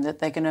program that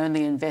they can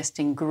only invest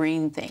in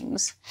green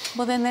things,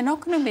 well, then they're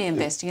not going to be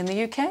investing in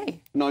the UK.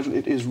 Nigel,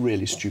 it is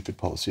really stupid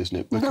policy, isn't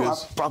it?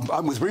 Because... No,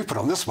 I'm with Rupert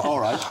on this one. All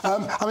right.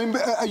 I mean,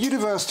 a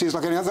university is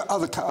like any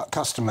other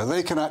customer.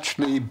 They can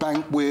actually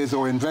bank with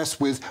or invest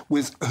with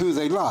who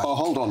they like. Oh,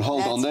 hold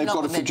on. They've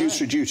got a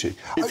fiduciary duty.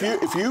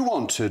 If you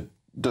want to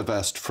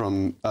divest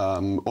from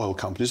oil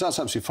companies, that's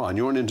absolutely fine.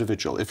 You're an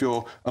individual. If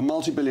you're a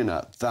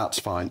multi-billionaire, that's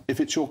fine.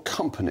 If it's your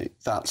company,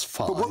 that's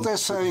fine. But what they're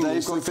saying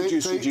is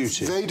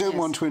that they don't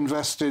want to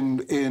invest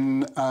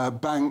in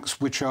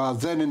banks which are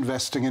then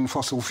investing in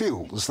fossil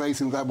fuels. They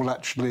think that will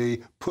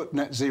actually put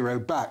net zero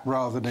back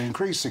rather than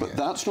increasing it. But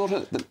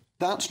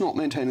that's not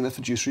maintaining their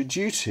fiduciary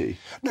duty.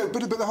 No,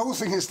 but the whole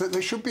thing is that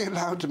they should be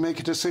allowed to make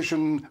a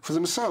decision for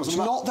themselves. It's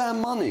not their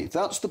money.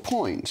 That's the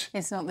point.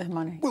 It's not their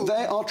money. Well,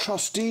 they are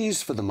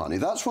trustees for the money.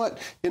 That's why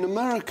in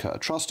America,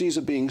 trustees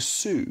are being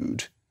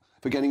sued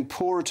for getting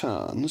poor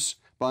returns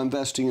by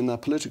investing in their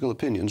political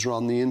opinions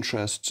rather than the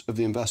interests of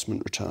the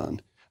investment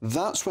return.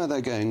 That's where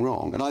they're going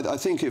wrong. And I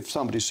think if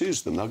somebody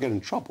sues them, they'll get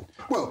in trouble.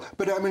 Well,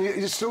 but I mean,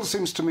 it still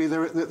seems to me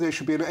that they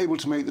should be able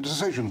to make the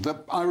decision.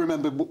 I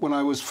remember when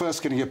I was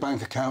first getting a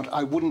bank account,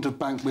 I wouldn't have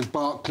banked with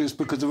Barclays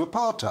because of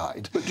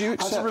apartheid. But do you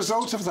accept... As a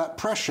result of that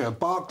pressure,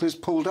 Barclays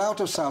pulled out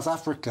of South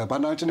Africa by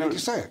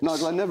 1986.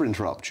 Nigel, I never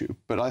interrupt you,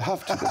 but I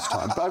have to this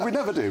time. But we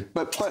never do.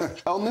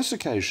 But on this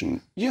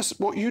occasion, yes,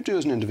 what you do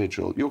as an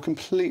individual, you're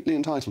completely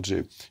entitled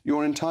to.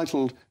 You're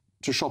entitled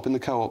to shop in the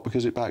Co-op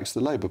because it backs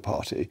the Labour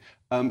Party.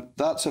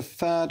 That's a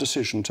fair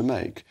decision to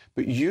make,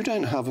 but you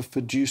don't have a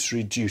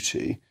fiduciary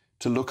duty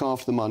to look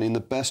after the money in the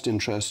best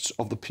interests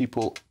of the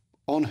people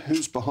on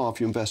whose behalf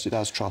you invested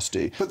as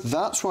trustee. But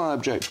that's why I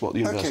object to what the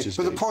universities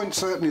do. But the point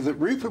certainly that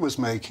Rupert was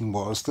making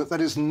was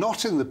that is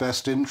not in the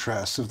best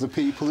interests of the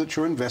people that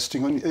you're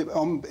investing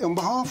on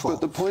behalf of.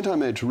 But the point I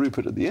made to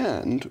Rupert at the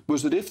end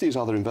was that if these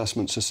other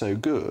investments are so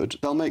good,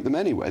 they'll make them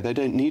anyway. They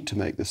don't need to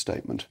make this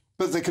statement.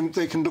 But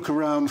they can look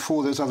around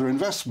for those other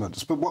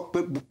investments. But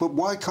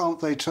why can't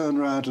they turn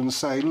around and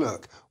say,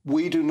 look,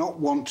 we do not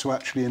want to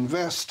actually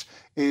invest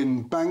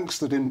in banks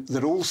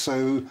that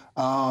also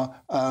are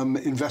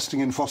investing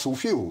in fossil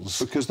fuels?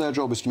 Because their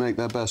job is to make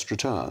their best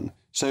return.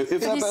 So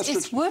if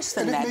it's worse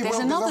than that. There's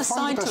another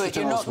side to it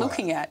you're not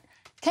looking at.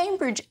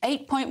 Cambridge,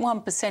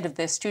 8.1% of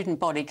their student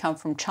body come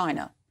from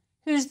China.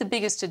 Who's the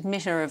biggest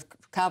emitter of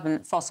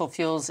carbon fossil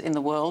fuels in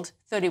the world?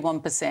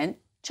 31%.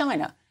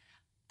 China.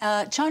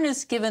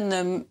 China's given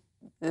them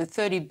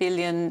 30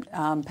 billion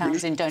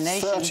pounds in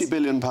donations. 30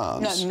 billion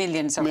pounds? No,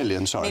 millions, sorry.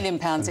 Million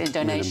pounds in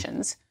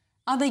donations.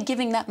 Are they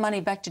giving that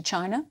money back to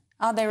China?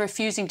 Are they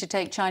refusing to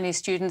take Chinese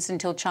students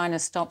until China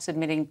stops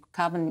emitting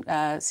carbon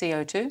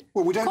CO2?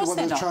 Well, we don't know what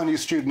those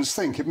Chinese students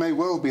think. It may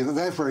well be that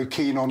they're very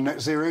keen on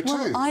net zero too.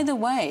 Well, either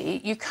way,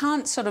 you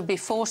can't sort of be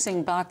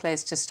forcing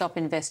Barclays to stop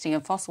investing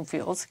in fossil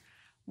fuels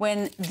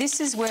when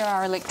this is where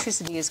our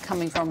electricity is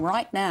coming from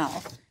right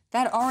now.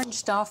 That orange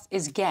stuff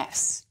is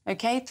gas,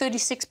 OK?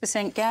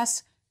 36%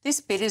 gas. This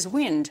bit is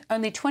wind,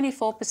 only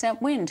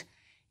 24% wind.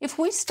 If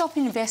we stop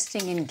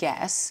investing in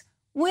gas,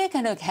 we're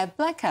going to have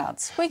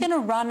blackouts. We're going to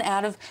run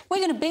out of... We're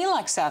going to be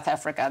like South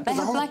Africa. They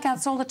have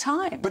blackouts all the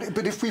time.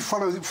 But if we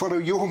follow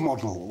your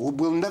model,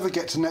 we'll never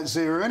get to net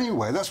zero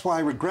anyway. That's why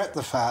I regret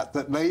the fact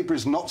that Labour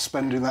is not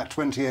spending that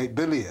 £28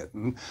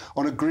 billion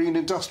on a green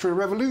industrial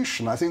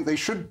revolution. I think they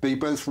should be,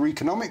 both for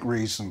economic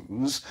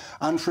reasons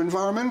and for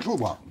environmental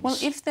ones. Well,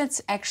 if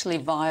that's actually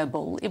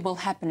viable, it will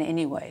happen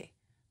anyway.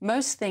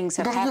 Most things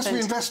have happened... Not unless we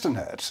invest in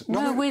it.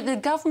 No, the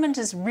government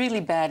is really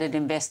bad at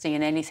investing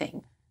in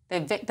anything.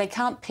 They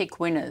can't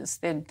pick winners.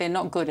 They're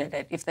not good at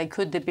it. If they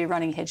could, they'd be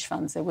running hedge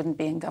funds. They wouldn't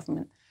be in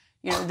government.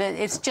 You know,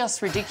 it's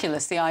just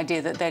ridiculous, the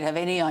idea that they'd have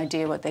any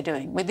idea what they're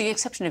doing, with the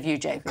exception of you,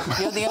 Jacob.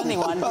 You're the only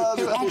one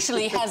who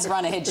actually has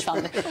run a hedge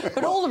fund.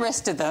 But all the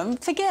rest of them,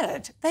 forget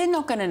it. They're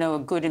not going to know a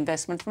good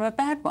investment from a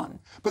bad one.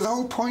 But the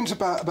whole point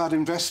about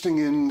investing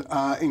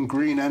in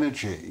green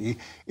energy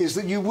is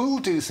that you will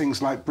do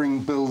things like bring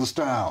bills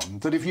down.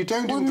 That if you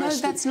don't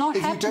invest... no, that's not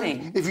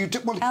happening.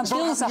 Our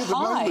bills are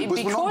high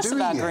because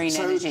of our green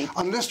energy.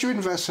 Unless you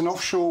invest in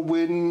offshore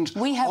wind,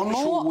 we have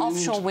more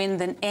offshore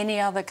wind than any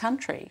other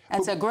country.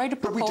 It's a great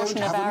But we don't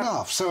have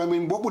enough. So, I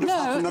mean, what would have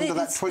happened under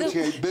that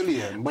 28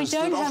 billion was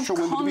that offshore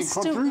wind would be quadrupled.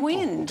 We don't have constant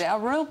wind. Our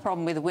real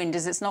problem with wind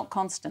is it's not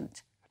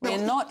constant. We're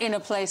not in a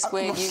place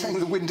where I'm not saying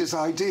the wind is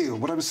ideal.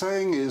 What I'm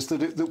saying is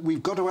that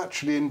we've got to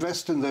actually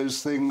invest in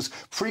those things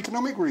for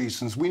economic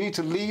reasons. We need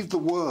to lead the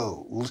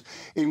world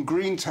in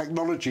green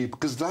technology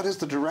because that is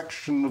the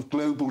direction of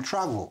global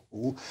travel.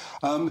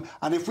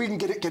 And if we can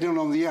get in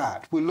on the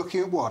act, we're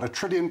looking at, what, £1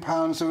 trillion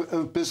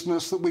of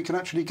business that we can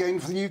actually gain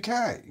for the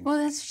UK. Well,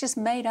 that's just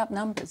made-up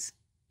numbers.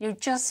 You're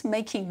just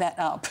making that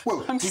up.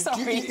 Well, I'm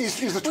sorry.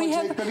 Is the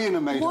 28 billion a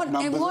made-up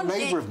number that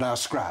Labour have now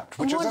scrapped?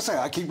 Which, as I say,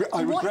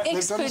 I regret they've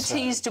done so. What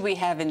expertise do we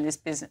have in this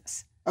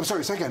business? I'm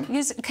sorry, say again.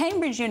 Because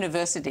Cambridge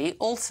University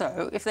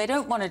also, if they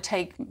don't want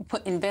to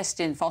invest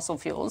in fossil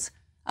fuels,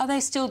 are they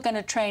still going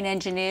to train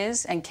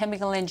engineers and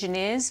chemical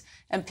engineers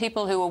and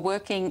people who are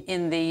working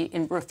in the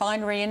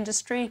refinery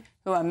industry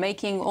who are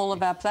making all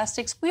of our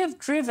plastics? We have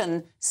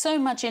driven so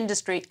much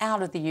industry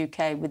out of the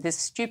UK with this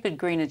stupid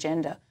green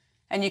agenda.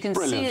 And you can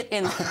see it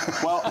in...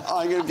 Well,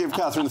 I'm going to give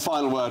Catherine the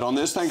final word on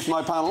this. Thanks to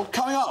my panel.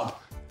 Coming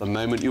up, the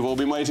moment you've all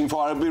been waiting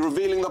for, I'll be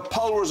revealing the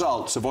poll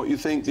results of what you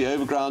think the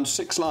overground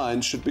 6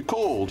 lines should be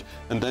called.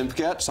 And don't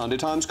forget, Sunday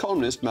Times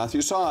columnist Matthew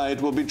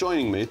Syed will be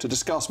joining me to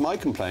discuss my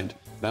complaint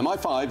that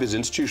MI5 is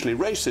institutionally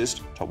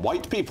racist to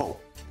white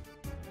people.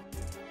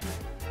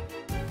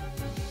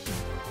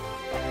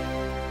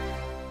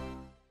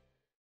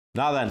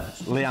 Now then,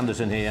 Lee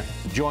Anderson here.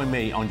 Join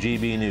me on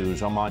GB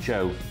News on my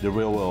show, The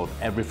Real World,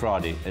 every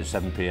Friday at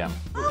 7 p.m.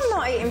 I'm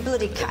not eating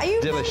bloody cat. Are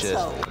you delicious.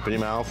 mental? Open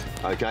your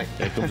mouth. OK,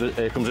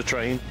 here comes a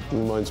train.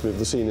 Reminds me of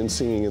the scene in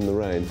Singing in the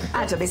Rain.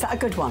 Adam, is that a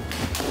good one?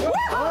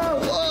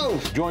 Whoa!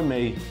 Join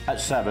me at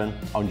 7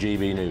 on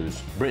GB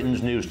News,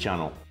 Britain's news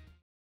channel.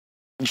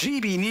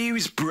 GB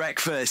News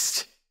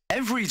Breakfast.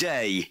 Every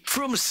day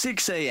from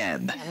 6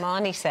 a.m.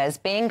 Marnie says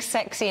being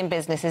sexy in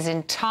business is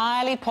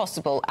entirely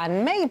possible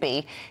and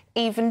maybe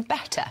even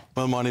better.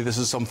 Well, Marnie, this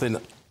is something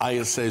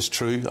I say is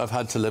true. I've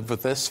had to live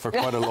with this for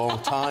quite a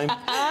long time.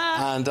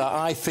 And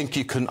I think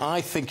you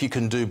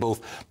can do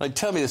both. Now,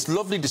 tell me, it's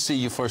lovely to see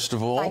you, first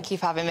of all. Thank you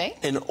for having me.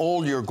 In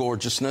all your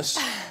gorgeousness.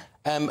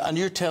 And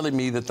you're telling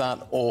me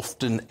that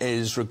often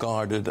is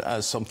regarded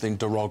as something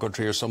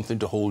derogatory or something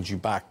to hold you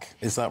back.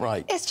 Is that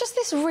right? It's just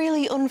this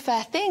really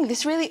unfair thing,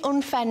 this really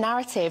unfair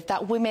narrative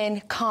that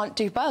women can't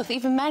do both.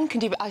 Even men can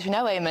do it. As you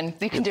know, Eamon,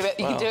 you can do it.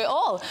 You can do it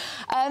all.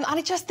 And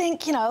I just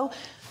think, you know,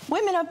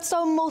 women are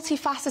so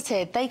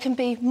multifaceted. They can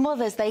be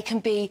mothers, they can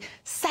be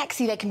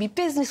sexy, they can be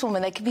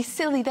businesswomen, they can be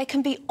silly, they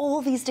can be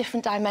all these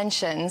different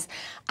dimensions.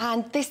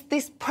 And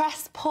this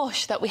press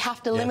push that we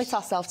have to limit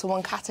ourselves to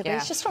one category,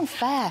 it's just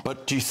unfair.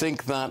 But do you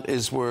think that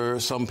is where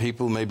some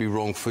people may be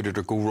wrong-footed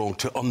or go wrong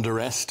to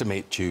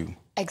underestimate you?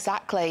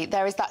 Exactly.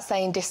 There is that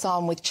saying,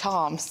 disarm with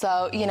charm.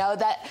 So, you know,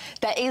 that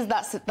there is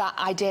that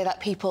idea that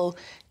people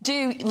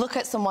do look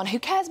at someone who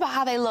cares about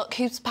how they look,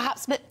 who's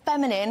perhaps a bit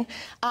feminine,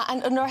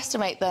 and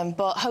underestimate them.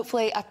 But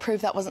hopefully I've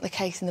proved that wasn't the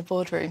case in the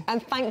boardroom.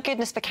 And thank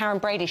goodness for Karen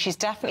Brady. She's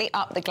definitely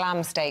upped the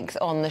glam stakes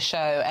on the show.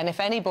 And if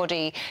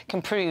anybody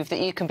can prove that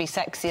you can be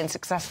sexy and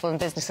successful in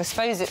business, I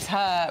suppose it's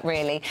her,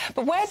 really.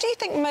 But where do you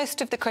think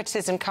most of the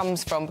criticism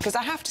comes from? Because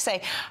I have to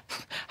say,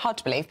 hard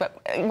to believe,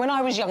 but when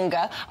I was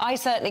younger, I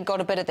certainly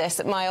got a bit of this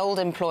at my old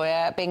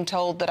employer, being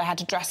told that I had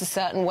to dress a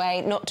certain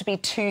way, not to be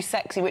too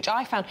sexy, which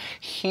I found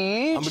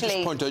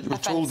hugely you were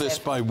told this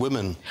by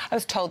women. I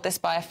was told this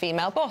by a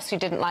female boss who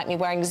didn't like me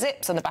wearing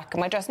zips on the back of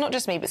my dress. Not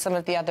just me, but some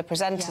of the other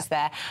presenters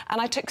there. And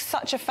I took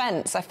such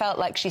offence. I felt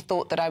like she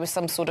thought that I was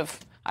some sort of,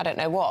 I don't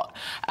know what.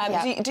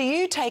 Do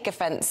you take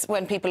offence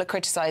when people are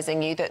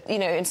criticising you, that, you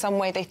know, in some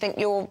way they think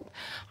you're,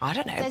 I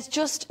don't know? There's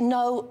just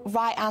no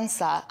right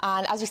answer.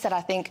 And as we said,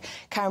 I think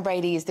Karen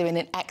Brady is doing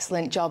an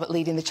excellent job at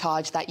leading the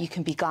charge that you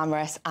can be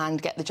glamorous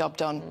and get the job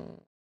done.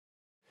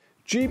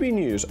 GB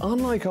News,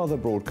 unlike other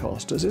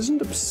broadcasters,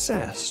 isn't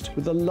obsessed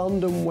with the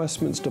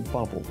London-Westminster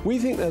bubble. We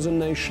think there's a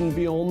nation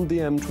beyond the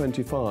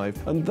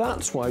M25, and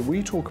that's why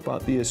we talk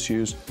about the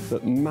issues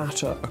that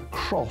matter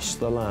across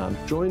the land.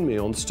 Join me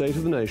on State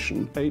of the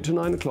Nation, 8 to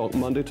 9 o'clock,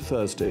 Monday to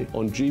Thursday,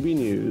 on GB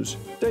News.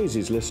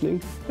 Daisy's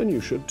listening, and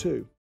you should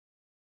too.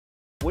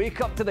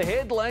 Wake up to the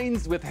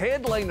headlines with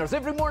Headliners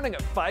every morning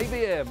at 5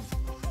 a.m.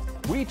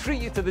 We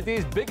treat you to the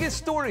day's biggest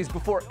stories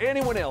before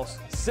anyone else,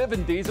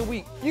 7 days a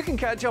week. You can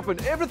catch up on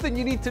everything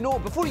you need to know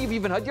before you've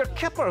even had your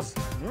kippers.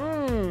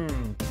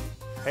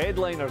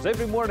 Headliners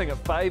every morning at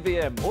 5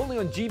 a.m, only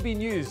on GB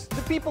News,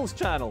 the People's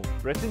Channel,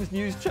 Britain's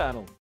news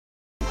channel.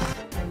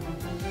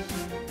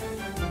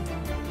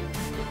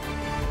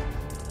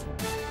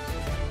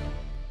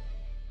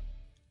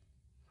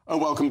 Oh,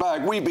 welcome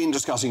back. We've been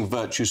discussing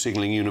virtue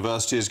signalling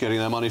universities getting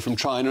their money from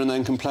China and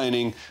then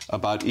complaining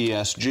about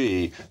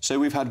ESG. So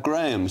we've had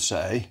Graham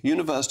say,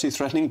 university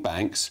threatening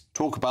banks,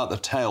 talk about the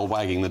tail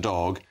wagging the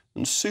dog,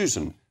 and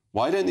Susan,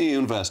 why don't the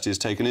universities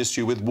take an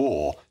issue with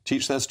war,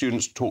 teach their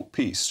students to talk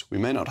peace? We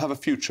may not have a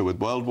future with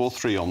World War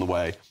III on the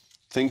way.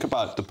 Think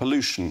about the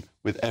pollution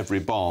with every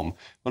bomb.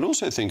 And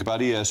also think about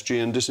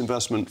ESG and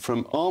disinvestment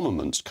from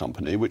armaments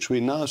company, which we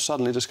now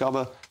suddenly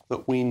discover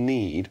that we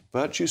need.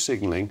 Virtue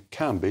signalling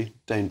can be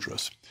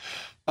dangerous.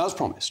 As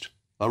promised,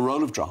 a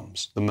roll of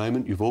drums, the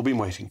moment you've all been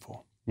waiting for.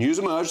 News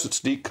emerged that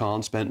Sadiq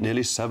Khan spent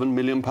nearly £7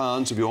 million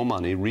of your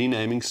money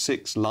renaming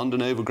 6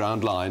 London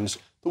Overground lines: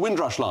 the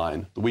Windrush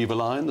Line, the Weaver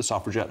Line, the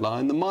Suffragette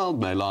Line, the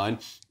Mildmay Line,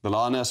 the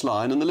Lioness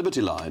Line and the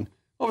Liberty Line.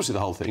 Obviously, the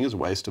whole thing is a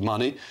waste of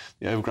money.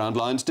 The overground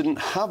lines didn't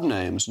have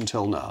names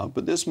until now,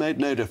 but this made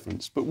no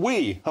difference. But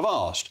we have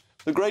asked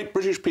the great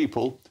British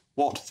people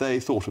what they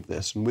thought of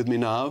this. And with me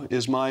now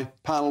is my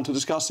panel to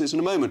discuss this in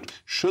a moment.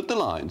 Should the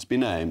lines be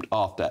named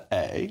after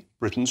A,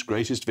 Britain's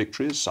greatest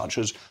victories, such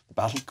as the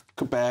Battle of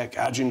Quebec,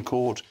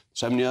 Agincourt,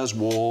 7 Years'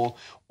 War,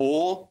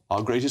 or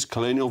our greatest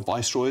colonial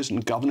viceroys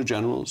and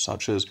governor-generals,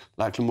 such as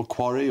Lachlan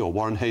Macquarie or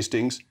Warren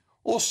Hastings,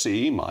 or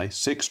C, my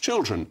 6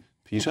 children,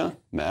 Peter,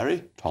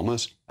 Mary,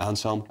 Thomas,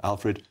 Anselm,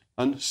 Alfred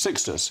and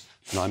Sixtus.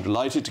 And I'm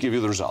delighted to give you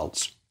the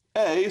results.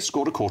 A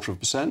scored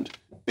 0.25%,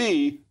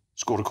 B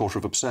scored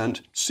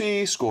 0.25%,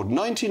 C scored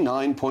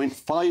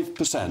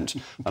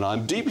 99.5%. And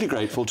I'm deeply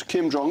grateful to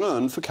Kim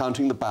Jong-un for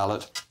counting the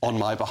ballot on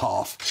my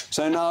behalf.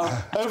 So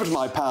now, over to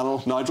my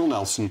panel, Nigel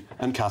Nelson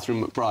and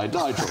Catherine McBride.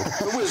 Nigel,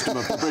 the wisdom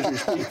of the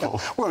British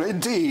people. Well,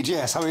 indeed,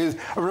 yes. I mean,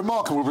 a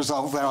remarkable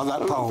result there on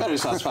that poll. Very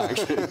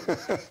satisfactory.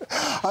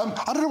 I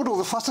don't know what all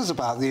the fuss is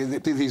about,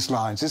 these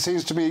lines. It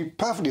seems to be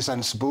perfectly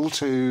sensible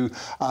to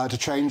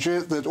change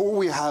it, that all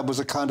we had was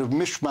a kind of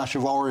mishmash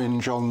of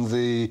orange on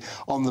the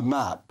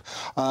map.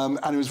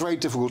 And it was very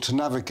difficult to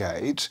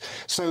navigate.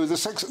 So the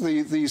 6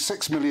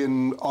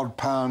 million odd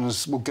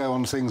pounds will go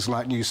on things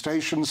like new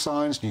station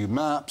signs, new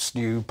maps,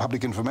 new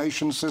public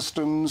information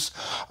systems,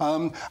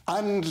 and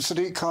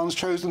Sadiq Khan's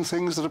chosen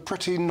things that are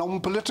pretty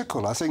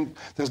non-political. I think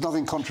there's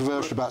nothing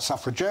controversial about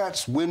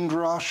suffragettes,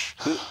 Windrush.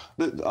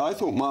 I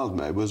thought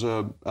Mildmay was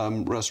a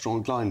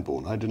restaurant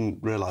Glyndebourne. I didn't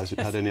realise it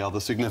had any other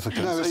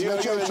significance. No, it's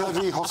an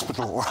HIV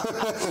hospital.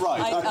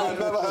 Right, I've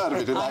never heard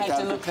of it in that I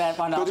had to look that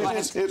one up.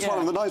 But it's one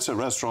of the nicer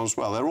restaurants.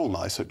 Well, they're all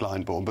nice at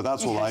Glyndebourne, but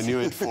that's all I knew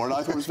it for, and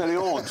I thought it was very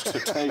odd to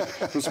take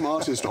the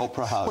smartest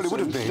opera house. Well, it would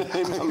have been.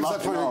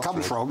 That's where it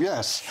come from,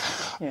 yes.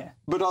 Yeah.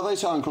 But are they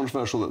so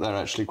uncontroversial that they're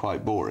actually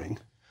quite boring?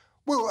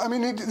 Well, I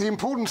mean, the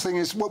important thing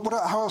is,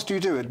 how else do you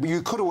do it?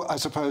 You could, I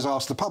suppose,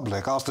 ask the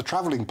public, ask the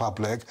travelling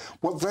public,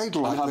 what they'd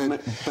like.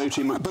 Boatface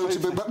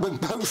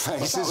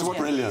is what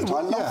brilliant.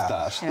 I love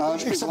that.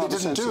 Except they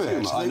didn't do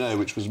it. I know,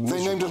 which was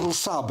miserable. They named a little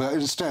sub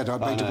instead,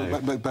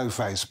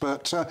 Boatface.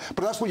 But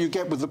that's what you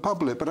get with the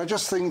public. But I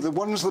just think the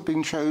ones that have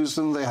been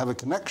chosen, they have a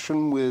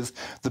connection with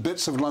the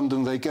bits of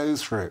London they go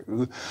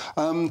through.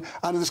 And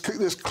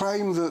this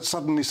claim that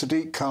suddenly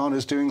Sadiq Khan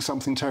is doing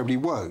something terribly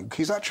woke.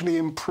 He's actually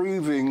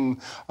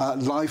improving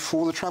life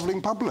for the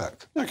travelling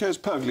public. OK, it's a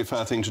perfectly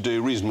fair thing to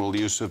do, reasonable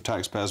use of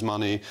taxpayers'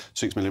 money,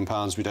 £6 million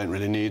we don't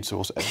really need,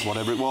 so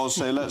whatever it was,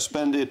 say let's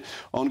spend it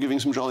on giving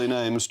some jolly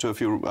names to a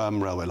few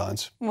railway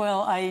lines.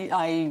 Well,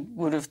 I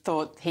would have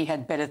thought he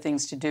had better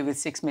things to do with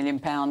 £6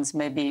 million,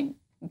 maybe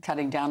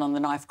cutting down on the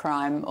knife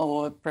crime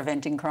or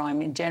preventing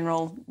crime in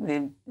general,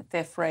 the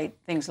theft rate,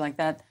 things like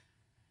that.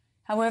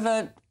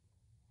 However,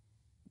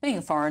 being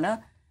a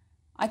foreigner,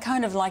 I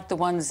kind of like the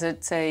ones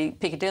that say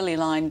Piccadilly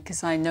line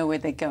because I know where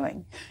they're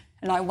going.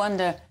 And I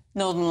wonder,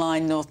 Northern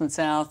line, north and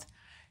south,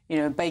 you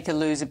know,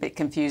 Bakerloo's a bit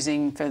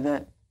confusing for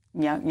the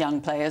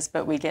young players,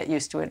 but we get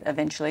used to it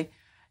eventually.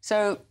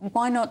 So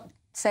why not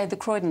say the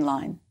Croydon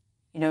line?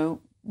 You know,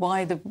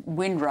 why the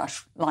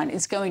Windrush line?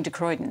 It's going to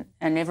Croydon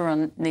and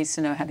everyone needs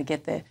to know how to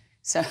get there.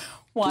 So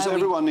why does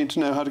everyone need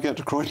to know how to get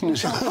to Croydon?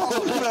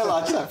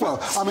 Well,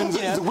 I mean,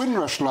 the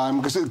Windrush line,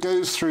 because it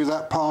goes through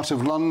that part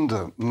of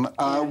London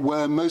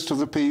where most of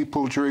the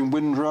people during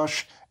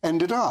Windrush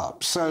ended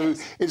up. So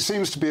it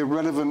seems to be a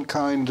relevant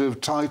kind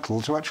of title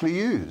to actually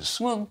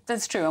use. Well,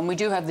 that's true. And we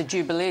do have the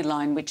Jubilee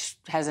line, which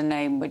has a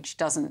name which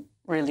doesn't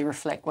really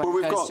reflect what it goes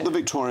we've got to. the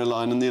Victoria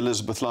line and the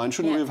Elizabeth line.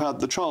 Shouldn't we have had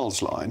the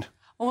Charles line?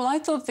 Well, I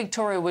thought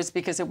Victoria was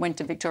because it went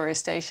to Victoria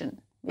Station.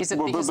 Is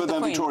it because but of the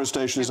then Queen? Victoria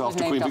Station is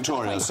after Queen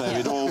Victoria, so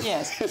it all,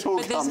 it all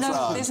but comes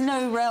round. There's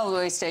no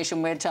railway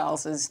station where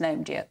Charles is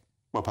named yet.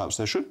 Well, perhaps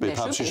there should be.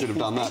 Perhaps you should have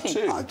done that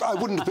too. I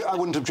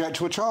wouldn't object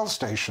to a Charles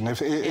station if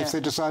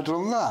they decided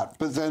on that.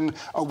 But then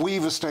a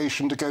Weaver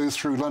station to go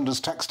through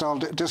London's textile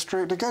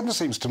district, again,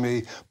 seems to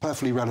me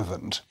perfectly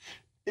relevant.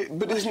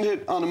 But isn't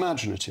it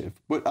unimaginative?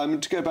 I mean,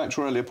 to go back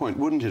to your earlier point,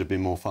 wouldn't it have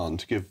been more fun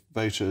to give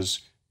voters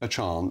a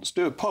chance,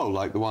 do a poll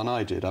like the one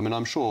I did? I mean,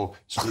 I'm sure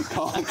Steve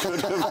Khan could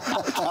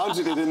have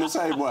counted it in the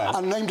same way.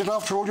 And named it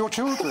after all your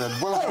children.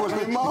 Well, that would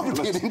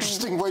be an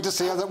interesting way to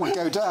see how that would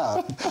go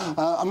down.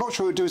 I'm not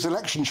sure it would do his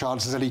election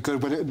chances any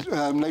good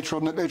when later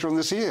on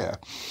this year.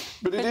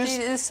 But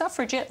the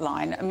suffragette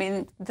line, I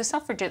mean, the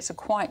suffragettes are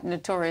quite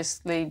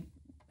notoriously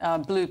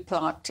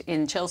blue-plaqued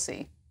in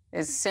Chelsea.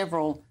 There's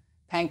several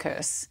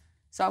Pankhursts.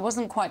 So I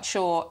wasn't quite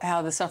sure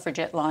how the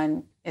suffragette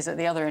line is at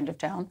the other end of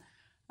town.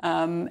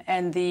 But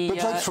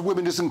votes for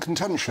women isn't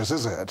contentious,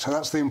 is it?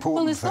 That's the important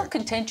thing. Well, it's not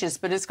contentious,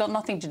 but it's got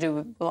nothing to do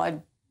with,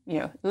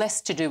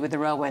 less to do with the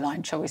railway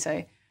line, shall we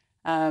say.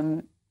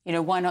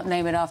 Why not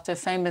name it after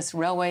famous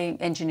railway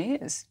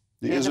engineers?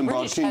 The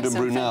Isambard Kingdom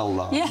Brunel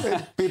line. Yeah.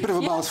 It'd be a bit of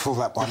a mouthful,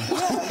 that one.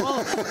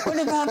 Well, what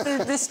about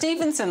the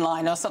Stevenson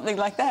line or something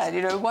like that?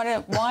 You know,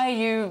 why are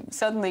you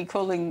suddenly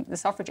calling the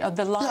suffrage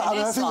the line?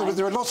 I think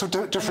there are lots of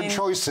different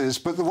choices,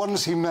 but the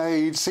ones he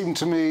made seem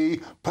to me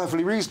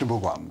perfectly reasonable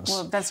ones.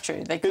 Well, that's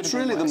true. It's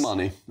really the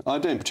money. I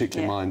don't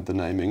particularly mind the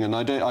naming, and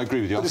I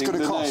agree with you. But I think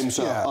the names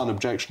are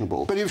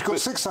unobjectionable. But you've got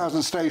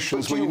 6,000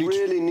 stations. But do you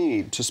really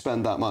need to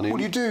spend that money?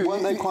 Well, you do.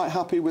 Weren't they quite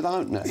happy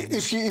without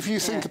names? If you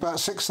think about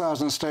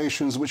 6,000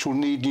 stations which will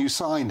need new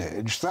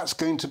signage, that's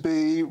going to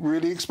be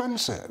really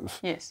expensive.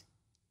 Yes.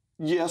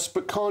 Yes,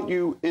 but can't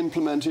you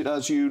implement it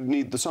as you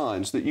need the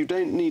signs? That you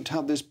don't need to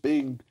have this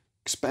big,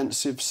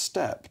 expensive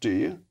step, do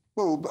you?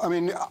 Well, I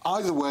mean,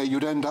 either way,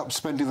 you'd end up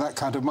spending that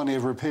kind of money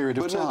over a period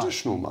of time. But no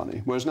additional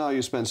money, whereas now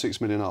you spend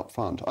 $6 million up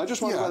front. I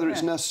just wonder whether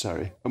it's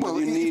necessary and whether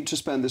you need to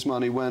spend this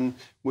money when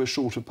we're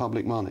short of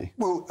public money.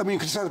 Well, I mean, you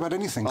can say that about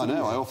anything. I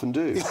know, I often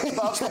do.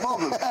 That's the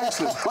problem.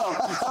 Excellent. Well,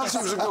 that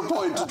seems a good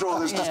point to draw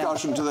this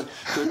discussion to a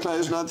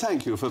close. And I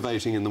thank you for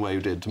voting in the way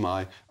you did to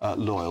my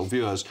loyal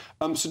viewers.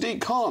 Sadiq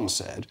Khan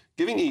said,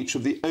 giving each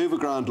of the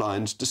overground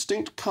lines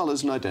distinct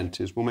colours and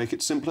identities will make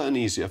it simpler and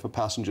easier for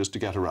passengers to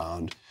get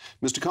around.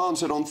 Mr Khan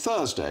said on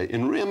Thursday,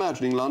 in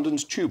reimagining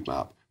London's tube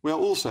map, we are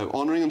also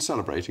honouring and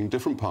celebrating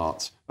different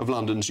parts of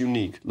London's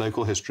unique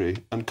local history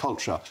and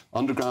culture.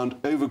 Underground,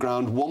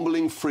 overground,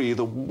 wombling free.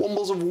 The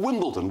Wombles of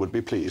Wimbledon would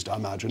be pleased, I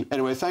imagine.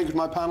 Anyway, thank you to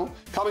my panel.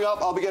 Coming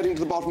up, I'll be getting to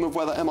the bottom of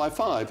whether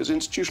MI5 is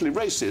institutionally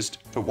racist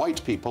to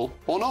white people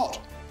or not.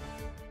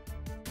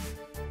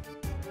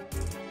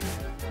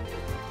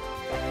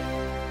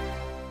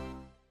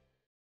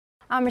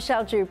 I'm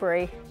Michelle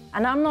Dewberry,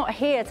 and I'm not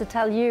here to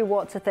tell you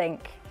what to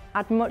think.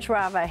 I'd much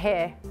rather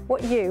hear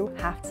what you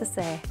have to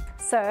say.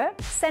 So,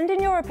 send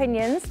in your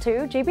opinions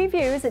to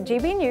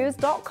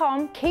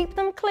gbviews@gbnews.com. Keep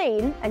them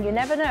clean, and you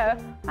never know,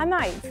 I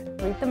might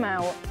read them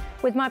out.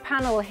 With my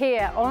panel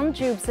here on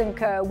Jubes &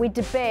 Co, we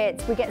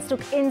debate, we get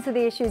stuck into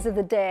the issues of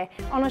the day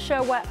on a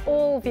show where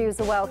all views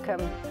are welcome,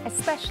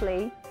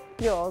 especially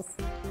yours.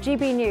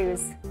 GB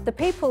News, the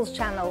People's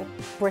Channel,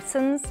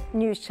 Britain's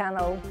news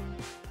channel.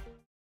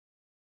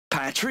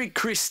 Patrick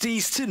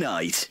Christie's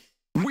Tonight.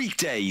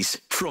 Weekdays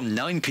from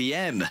 9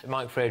 p.m.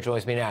 Mike Freer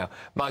joins me now.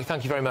 Mike,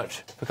 thank you very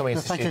much for coming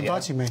into the studio. Thank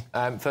you for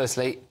inviting me.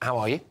 Firstly, how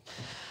are you?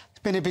 It's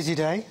been a busy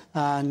day,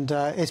 and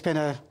it's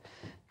been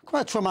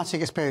quite a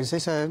traumatic experience.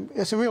 It's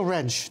a real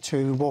wrench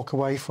to walk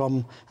away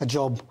from a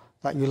job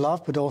that you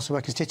love, but also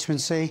a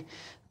constituency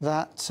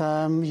that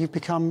you've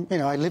become, you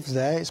know, I live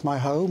there, it's my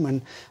home,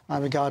 and I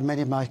regard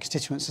many of my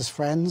constituents as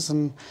friends,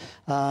 and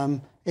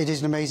it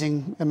is an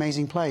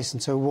amazing place,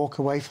 and to walk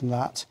away from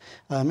that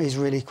is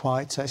really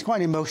quite, it's quite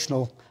an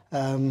emotional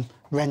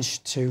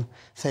wrench to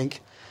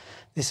think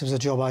this was a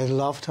job I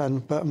loved,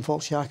 but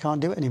unfortunately I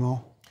can't do it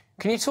anymore.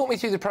 Can you talk me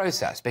through the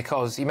process?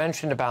 Because you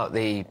mentioned about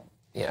the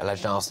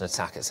alleged arson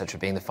attack, etc.,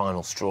 being the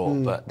final straw,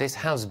 but this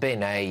has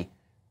been a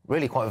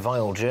really quite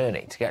vile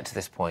journey to get to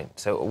this point.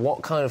 So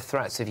what kind of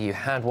threats have you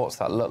had? What's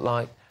that look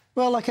like?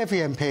 Well, like every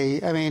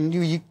MP, I mean,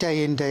 you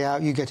day in, day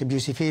out, you get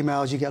abusive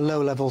emails, you get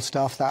low-level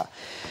stuff that,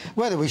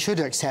 whether we should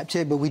accept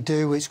it, but we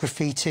do, it's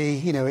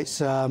graffiti, you know,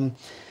 it's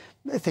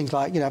things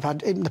like, you know,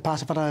 in the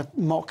past I've had a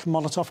mock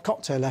Molotov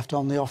cocktail left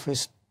on the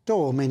office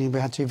door, meaning we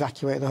had to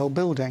evacuate the whole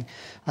building.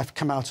 I've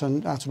come out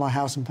of my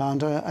house and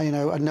found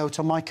a note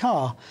on my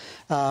car.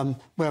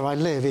 Where I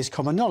live is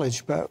common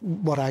knowledge, but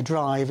what I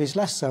drive is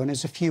less so. And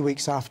it's a few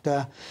weeks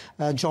after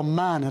John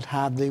Mann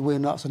had the wheel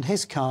nuts on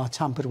his car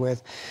tampered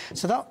with.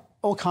 So that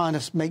all kind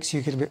of makes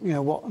you get a bit, you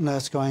know, what on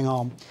earth's going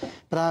on.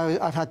 But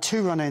I've had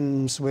 2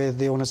 run-ins with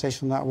the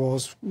organisation that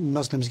was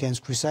Muslims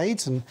Against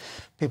Crusades, and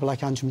people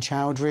like Anjum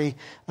Chowdhury,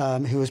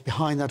 who was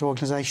behind that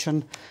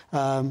organisation,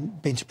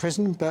 been to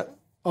prison, but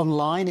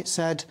online, it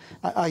said,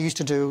 I used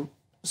to do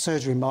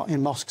surgery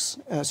in mosques,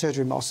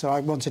 so I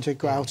wanted to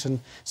go out and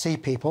see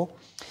people.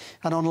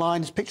 And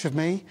online, it's a picture of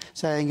me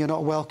saying, you're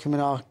not welcome in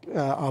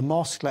our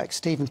mosque, let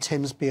Stephen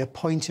Timms be a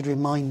pointed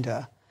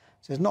reminder.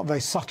 So it's not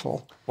very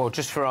subtle. Well,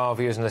 just for our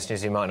viewers and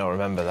listeners who might not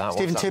remember that,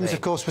 Stephen Timms,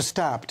 of course, was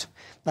stabbed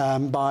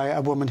by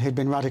a woman who'd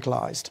been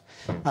radicalised.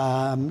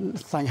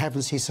 Thank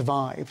heavens he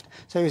survived.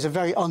 So it was a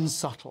very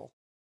unsubtle.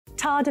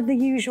 Tired of the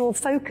usual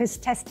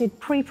focus-tested,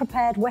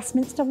 pre-prepared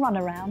Westminster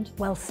runaround?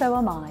 Well, so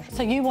am I.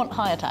 So you want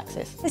higher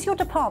taxes? Is your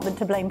department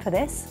to blame for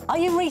this? Are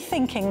you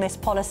rethinking this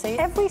policy?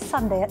 Every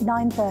Sunday at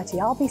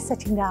 9:30, I'll be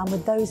sitting down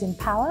with those in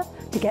power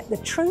to get the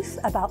truth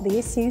about the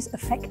issues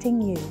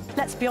affecting you.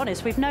 Let's be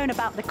honest, we've known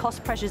about the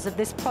cost pressures of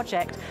this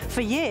project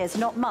for years,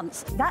 not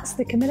months. That's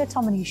the Camilla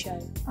Tominey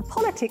Show, a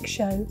politics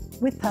show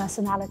with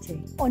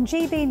personality. On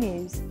GB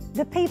News,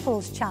 the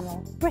People's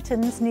Channel,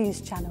 Britain's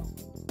news channel.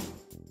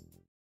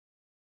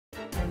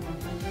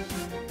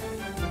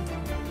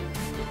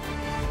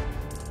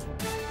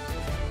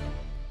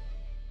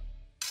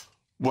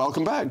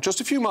 Welcome back.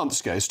 Just a few months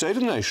ago, State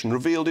of the Nation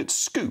revealed its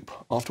scoop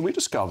after we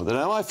discovered that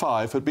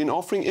MI5 had been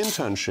offering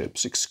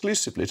internships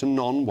exclusively to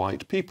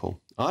non-white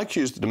people. I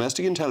accused the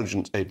Domestic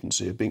Intelligence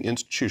Agency of being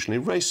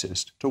institutionally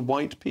racist to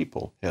white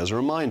people. Here's a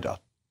reminder.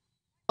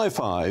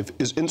 MI5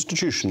 is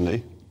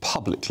institutionally,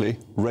 publicly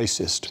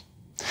racist.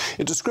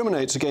 It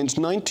discriminates against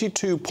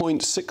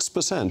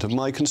 92.6% of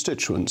my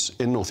constituents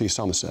in North East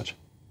Somerset.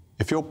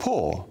 If you're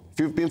poor, if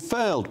you've been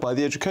failed by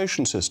the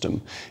education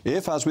system,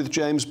 if, as with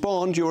James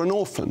Bond, you're an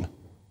orphan,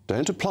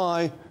 don't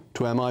apply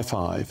to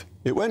MI5.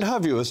 It won't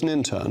have you as an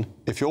intern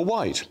if you're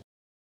white.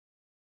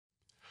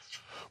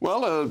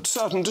 Well, a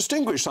certain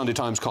distinguished Sunday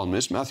Times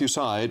columnist, Matthew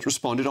Syed,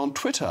 responded on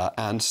Twitter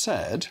and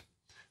said,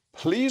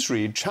 please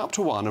read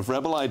Chapter 1 of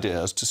Rebel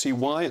Ideas to see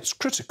why it's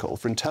critical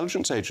for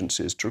intelligence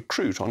agencies to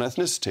recruit on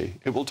ethnicity.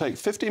 It will take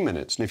 15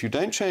 minutes, and if you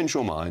don't change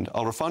your mind,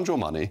 I'll refund your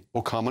money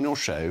or come on your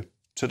show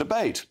to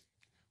debate.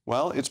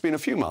 Well, it's been a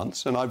few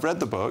months, and I've read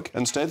the book,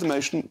 and State of the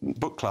Nation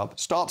Book Club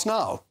starts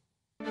now.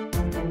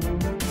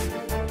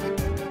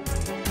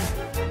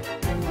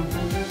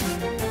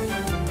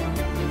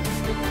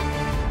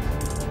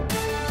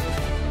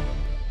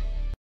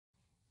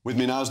 With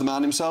me now is the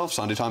man himself,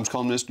 Sunday Times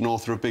columnist and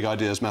author of Big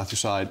Ideas, Matthew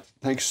Syed.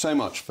 Thank you so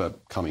much for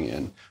coming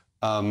in.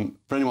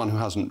 For anyone who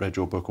hasn't read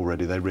your book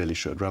already, they really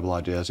should. Rebel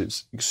Ideas,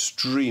 it's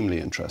extremely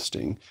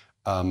interesting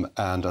and,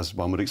 as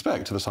one would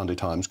expect of a Sunday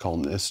Times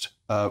columnist,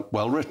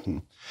 well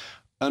written.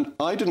 And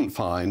I didn't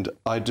find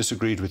I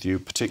disagreed with you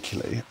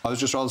particularly. I was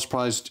just rather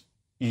surprised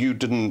you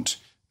didn't,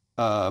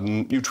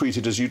 you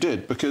tweeted as you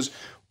did, because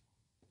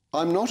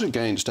I'm not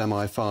against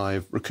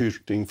MI5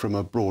 recruiting from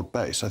a broad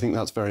base. I think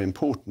that's very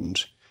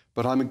important.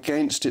 But I'm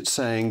against it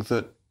saying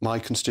that my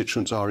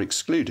constituents are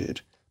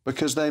excluded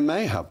because they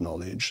may have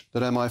knowledge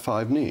that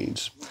MI5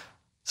 needs.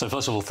 So,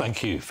 first of all,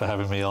 thank you for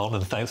having me on,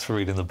 and thanks for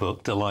reading the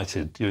book.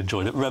 Delighted you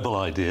enjoyed it. Rebel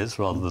Ideas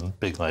rather than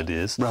Big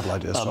Ideas. Rebel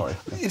Ideas, sorry.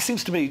 It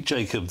seems to me,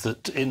 Jacob,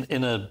 that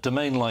in a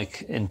domain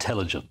like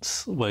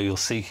intelligence, where you're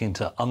seeking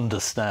to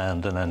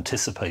understand and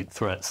anticipate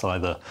threats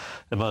either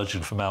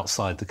emerging from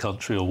outside the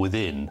country or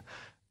within,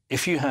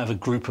 if you have a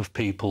group of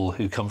people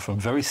who come from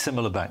very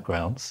similar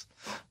backgrounds,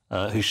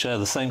 who share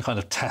the same kind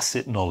of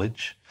tacit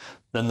knowledge,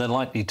 then they're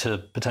likely to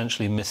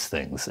potentially miss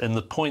things. And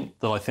the point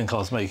that I think I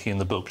was making in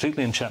the book,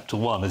 particularly in Chapter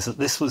 1, is that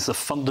this was a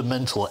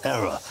fundamental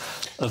error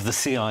of the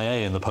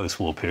CIA in the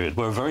post-war period,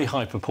 where a very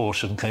high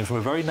proportion came from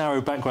a very narrow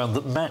background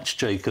that matched,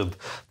 Jacob,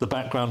 the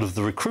background of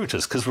the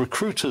recruiters, because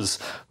recruiters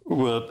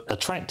were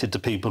attracted to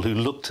people who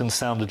looked and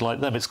sounded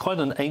like them. It's quite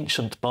an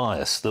ancient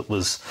bias that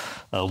was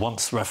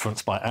once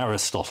referenced by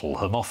Aristotle,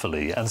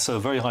 homophily, and so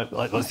very high...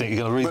 I think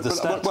you're going to read the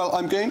stats. Well,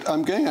 I'm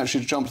going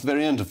actually to jump to the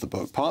very end of the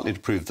book, partly to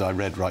prove that I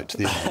read right to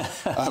the end.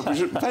 which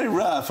is very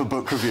rare for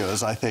book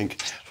reviewers, I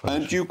think.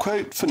 And you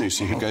quote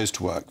Fanusi, who goes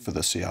to work for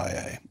the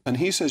CIA, and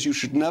he says you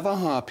should never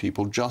hire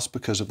people just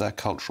because of their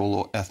cultural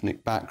or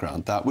ethnic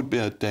background. That would be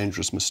a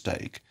dangerous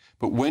mistake.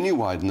 But when you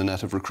widen the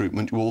net of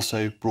recruitment, you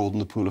also broaden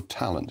the pool of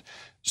talent.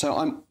 So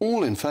I'm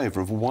all in favour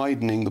of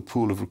widening the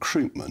pool of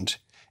recruitment.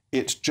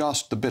 It's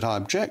just the bit I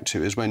object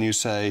to is when you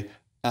say,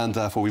 and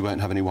therefore we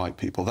won't have any white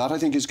people. That, I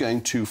think, is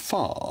going too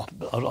far.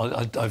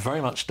 I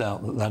very much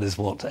doubt that that is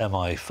what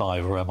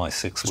MI5 or MI6 was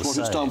saying. It's what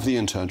it's done for the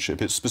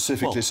internship. It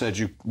specifically said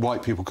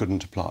white people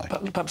couldn't apply.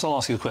 Perhaps I'll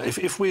ask you a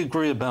question. If we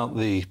agree about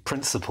the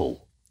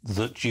principle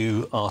that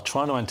you are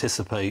trying to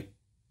anticipate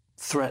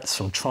threats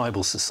from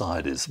tribal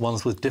societies,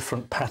 ones with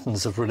different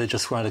patterns of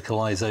religious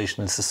radicalisation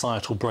and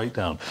societal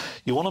breakdown,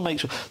 you want to make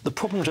sure... The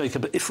problem,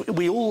 Jacob, if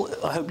we all,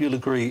 I hope you'll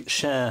agree,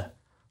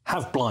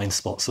 have blind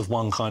spots of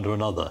one kind or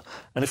another.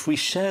 And if we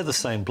share the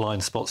same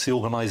blind spots, the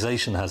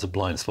organisation has a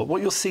blind spot.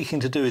 What you're seeking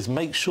to do is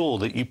make sure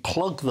that you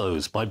plug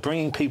those by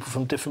bringing people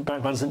from different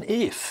backgrounds. And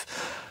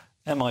if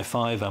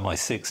MI5,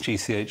 MI6,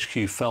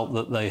 GCHQ felt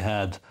that they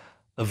had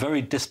a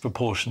very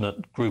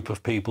disproportionate group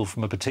of people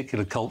from a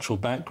particular cultural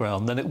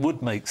background, then it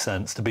would make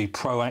sense to be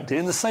proactive.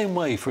 In the same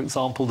way, for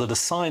example, that a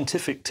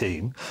scientific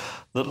team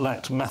that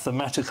lacked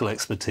mathematical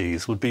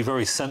expertise would be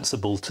very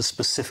sensible to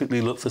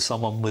specifically look for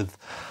someone with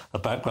a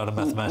background in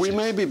mathematics. We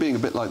may be being a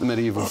bit like the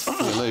medieval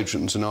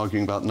theologians and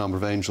arguing about the number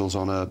of angels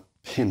on a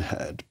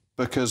pinhead,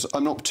 because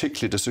I'm not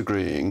particularly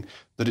disagreeing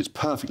that it's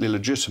perfectly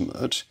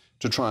legitimate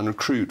to try and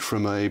recruit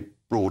from a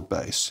broad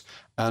base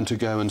and to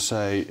go and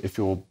say, if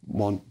you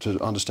want to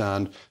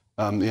understand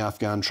the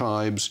Afghan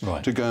tribes,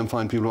 to go and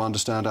find people who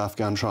understand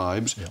Afghan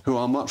tribes, who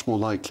are much more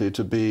likely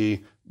to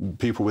be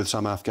people with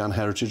some Afghan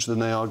heritage than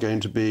they are going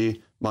to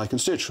be my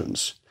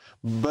constituents.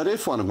 But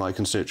if one of my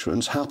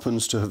constituents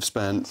happens to have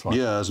spent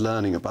years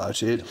learning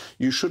about it,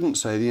 you shouldn't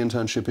say the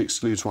internship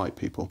excludes white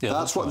people.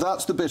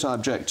 That's the bit I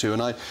object to,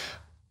 and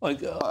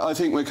I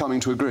think we're coming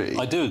to agree.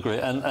 I do agree,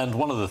 and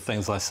one of the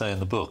things I say in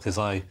the book is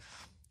I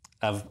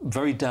am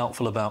very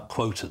doubtful about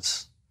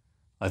quotas.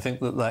 I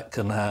think that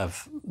can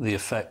have the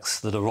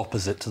effects that are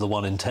opposite to the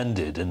one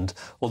intended. And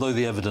although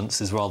the evidence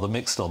is rather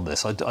mixed on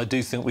this, I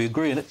do think we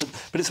agree.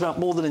 But it's about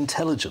more than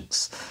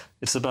intelligence.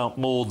 It's about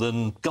more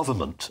than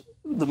government.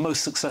 The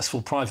most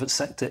successful private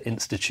sector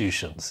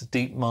institutions,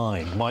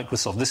 DeepMind,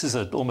 Microsoft, this is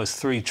an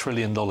almost $3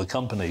 trillion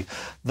company.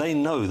 They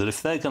know that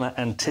if they're going to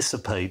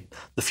anticipate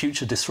the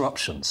future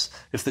disruptions,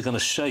 if they're going to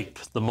shape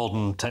the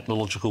modern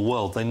technological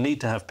world, they need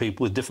to have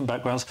people with different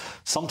backgrounds.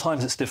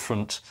 Sometimes it's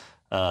different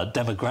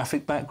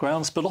demographic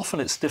backgrounds, but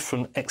often it's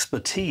different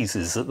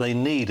expertises that they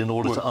need in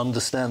order to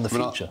understand the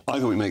future. I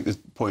thought we make this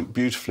point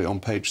beautifully on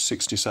page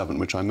 67,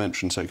 which I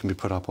mentioned, so it can be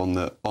put up on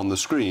the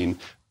screen.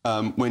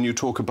 When you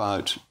talk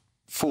about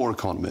 4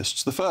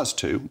 economists, the first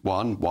 2,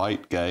 one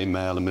white, gay,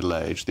 male and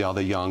middle-aged, the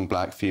other young,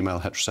 black, female,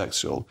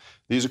 heterosexual.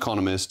 These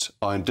economists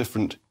are in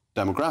different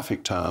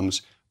demographic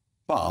terms,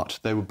 but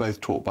they were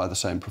both taught by the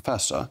same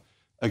professor,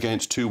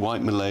 against 2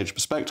 white, middle-aged,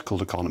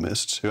 bespectacled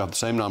economists who have the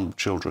same number of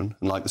children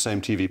and like the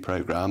same TV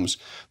programmes.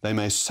 They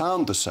may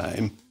sound the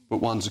same, but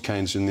one's a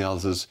Keynesian, the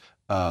other's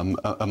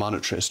a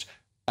monetarist.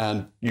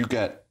 And you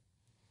get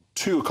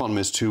 2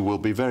 economists who will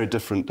be very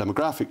different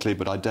demographically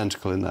but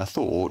identical in their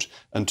thought,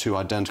 and 2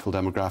 identical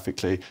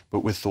demographically but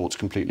with thoughts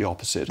completely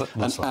opposite.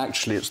 And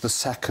actually it's the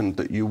second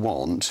that you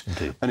want.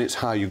 Indeed. And it's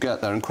how you get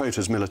there, and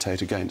quotas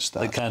militate against that.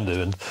 They can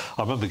do, and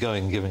I remember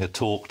going and giving a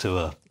talk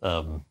to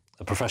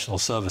a professional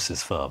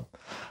services firm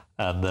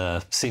and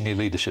their senior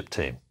leadership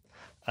team.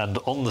 And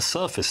on the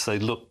surface, they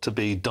looked to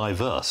be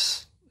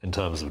diverse in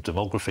terms of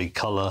demography,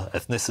 colour,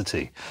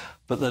 ethnicity,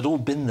 but they'd all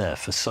been there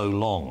for so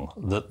long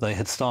that they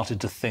had started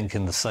to think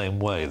in the same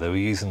way. They were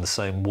using the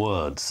same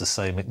words, the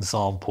same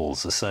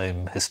examples, the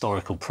same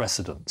historical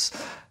precedents.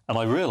 And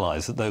I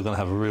realised that they were going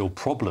to have a real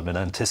problem in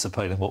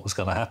anticipating what was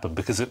going to happen,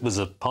 because it was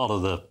a part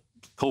of the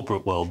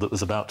corporate world that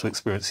was about to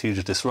experience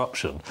huge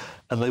disruption,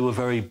 and they were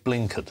very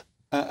blinkered.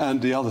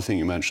 And the other thing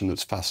you mentioned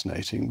that's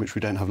fascinating, which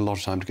we don't have a lot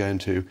of time to go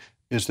into,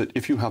 is that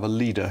if you have a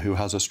leader who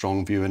has a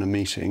strong view in a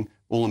meeting,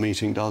 all the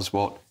meeting does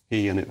what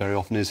he, and it very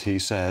often is he,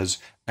 says,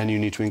 and you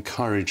need to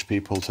encourage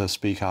people to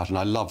speak out. And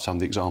I love some of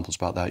the examples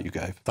about that you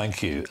gave.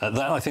 Thank you. That,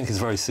 I think, is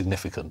very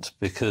significant,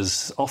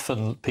 because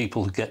often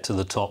people who get to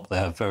the top, they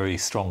have very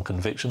strong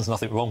convictions,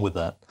 nothing wrong with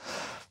that.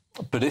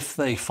 But if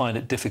they find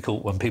it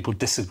difficult when people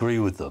disagree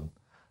with them,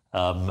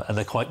 and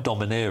they're quite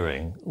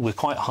domineering, we're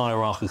quite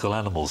hierarchical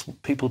animals.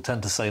 People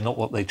tend to say not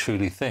what they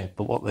truly think,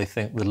 but what they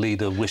think the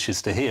leader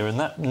wishes to hear, and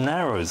that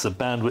narrows the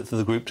bandwidth of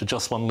the group to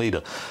just one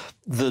leader.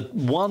 The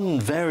one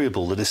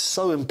variable that is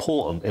so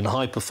important in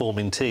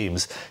high-performing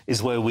teams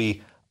is where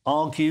we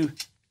argue,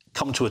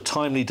 come to a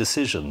timely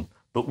decision,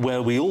 but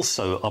where we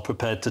also are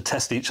prepared to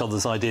test each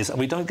other's ideas, and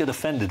we don't get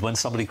offended when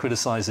somebody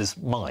criticises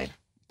mine.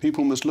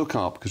 people must look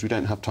up, because we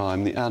don't have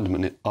time, the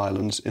Andaman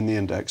Islands in the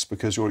index,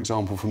 because your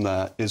example from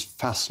there is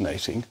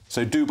fascinating.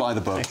 So do buy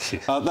the book.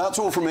 Thank you. That's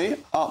all from me.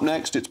 Up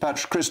next, it's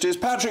Patrick Christie's.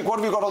 Patrick, what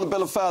have you got on the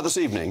bill of fare this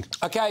evening?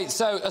 OK,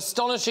 so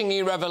astonishing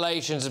new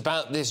revelations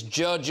about this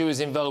judge who was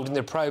involved in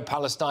the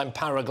pro-Palestine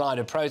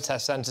paraglider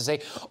protest sentencing.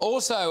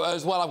 Also,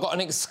 as well, I've got an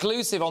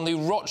exclusive on the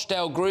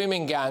Rochdale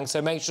grooming gang,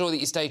 so make sure that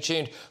you stay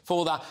tuned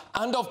for that.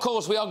 And, of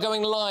course, we are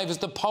going live as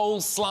the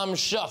polls slam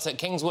shut at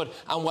Kingswood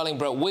and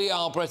Wellingborough. We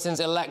are Britain's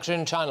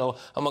election channel,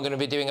 and we're going to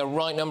be doing a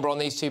right number on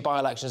these two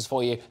by-elections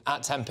for you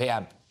at 10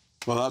 p.m.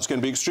 Well, that's going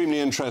to be extremely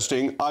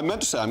interesting. I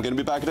meant to say I'm going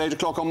to be back at 8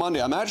 o'clock on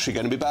Monday. I'm actually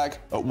going to be back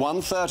at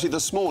 1:30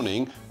 this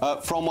morning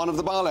from one of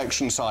the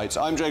by-election sites.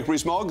 I'm Jacob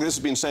Rees-Mogg. This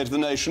has been State of the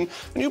Nation.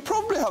 And you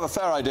probably have a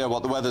fair idea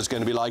what the weather's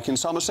going to be like in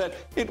Somerset.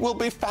 It will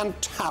be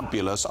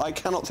fantabulous. I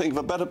cannot think of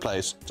a better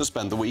place to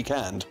spend the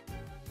weekend.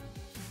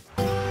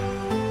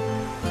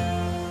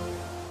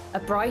 A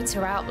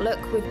brighter outlook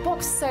with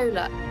Box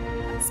Solar,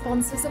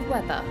 sponsors of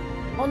weather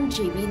on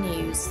GB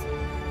News.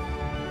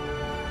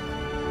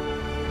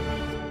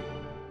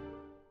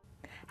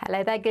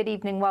 Hello there, good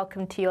evening.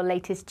 Welcome to your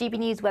latest GB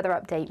News weather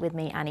update with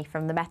me, Annie,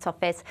 from the Met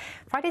Office.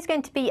 Friday's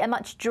going to be a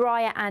much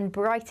drier and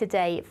brighter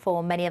day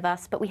for many of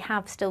us, but we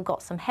have still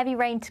got some heavy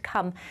rain to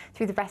come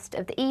through the rest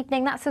of the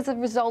evening. That's as a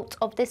result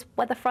of this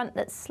weather front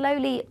that's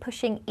slowly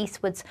pushing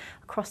eastwards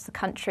across the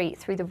country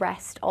through the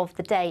rest of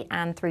the day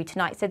and through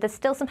tonight. So there's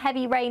still some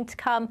heavy rain to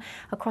come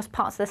across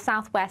parts of the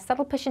southwest.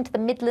 That'll push into the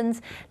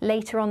Midlands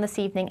later on this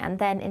evening and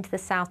then into the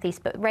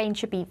southeast, but rain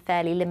should be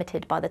fairly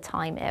limited by the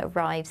time it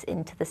arrives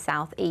into the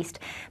southeast.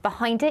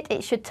 Behind it,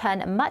 it should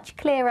turn much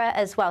clearer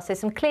as well. So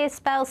some clear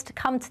spells to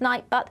come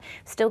tonight, but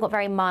still got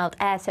very mild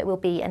air. So it will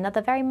be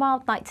another very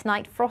mild night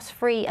tonight,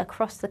 frost-free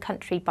across the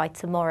country by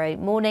tomorrow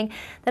morning.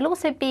 There'll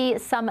also be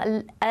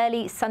some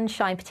early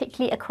sunshine,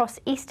 particularly across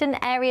eastern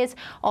areas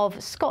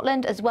of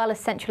Scotland, as well as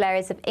central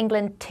areas of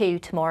England too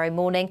tomorrow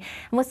morning.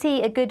 And we'll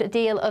see a good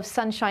deal of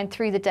sunshine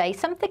through the day.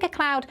 Some thicker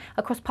cloud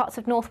across parts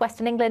of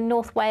northwestern England,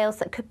 North Wales,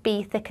 that could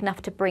be thick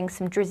enough to bring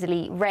some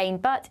drizzly rain.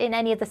 But in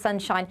any of the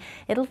sunshine,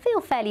 it'll feel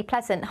fairly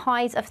pleasant.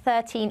 Highs of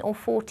 13 or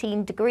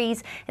 14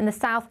 degrees in the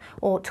south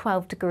or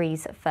 12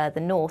 degrees further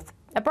north.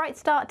 A bright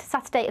start to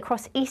Saturday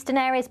across eastern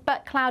areas,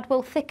 but cloud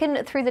will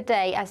thicken through the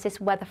day as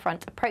this weather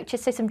front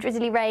approaches. So some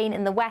drizzly rain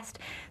in the west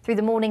through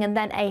the morning, and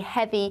then a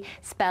heavy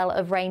spell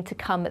of rain to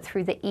come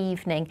through the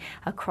evening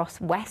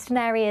across western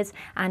areas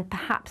and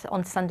perhaps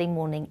on Sunday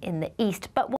morning in the east. But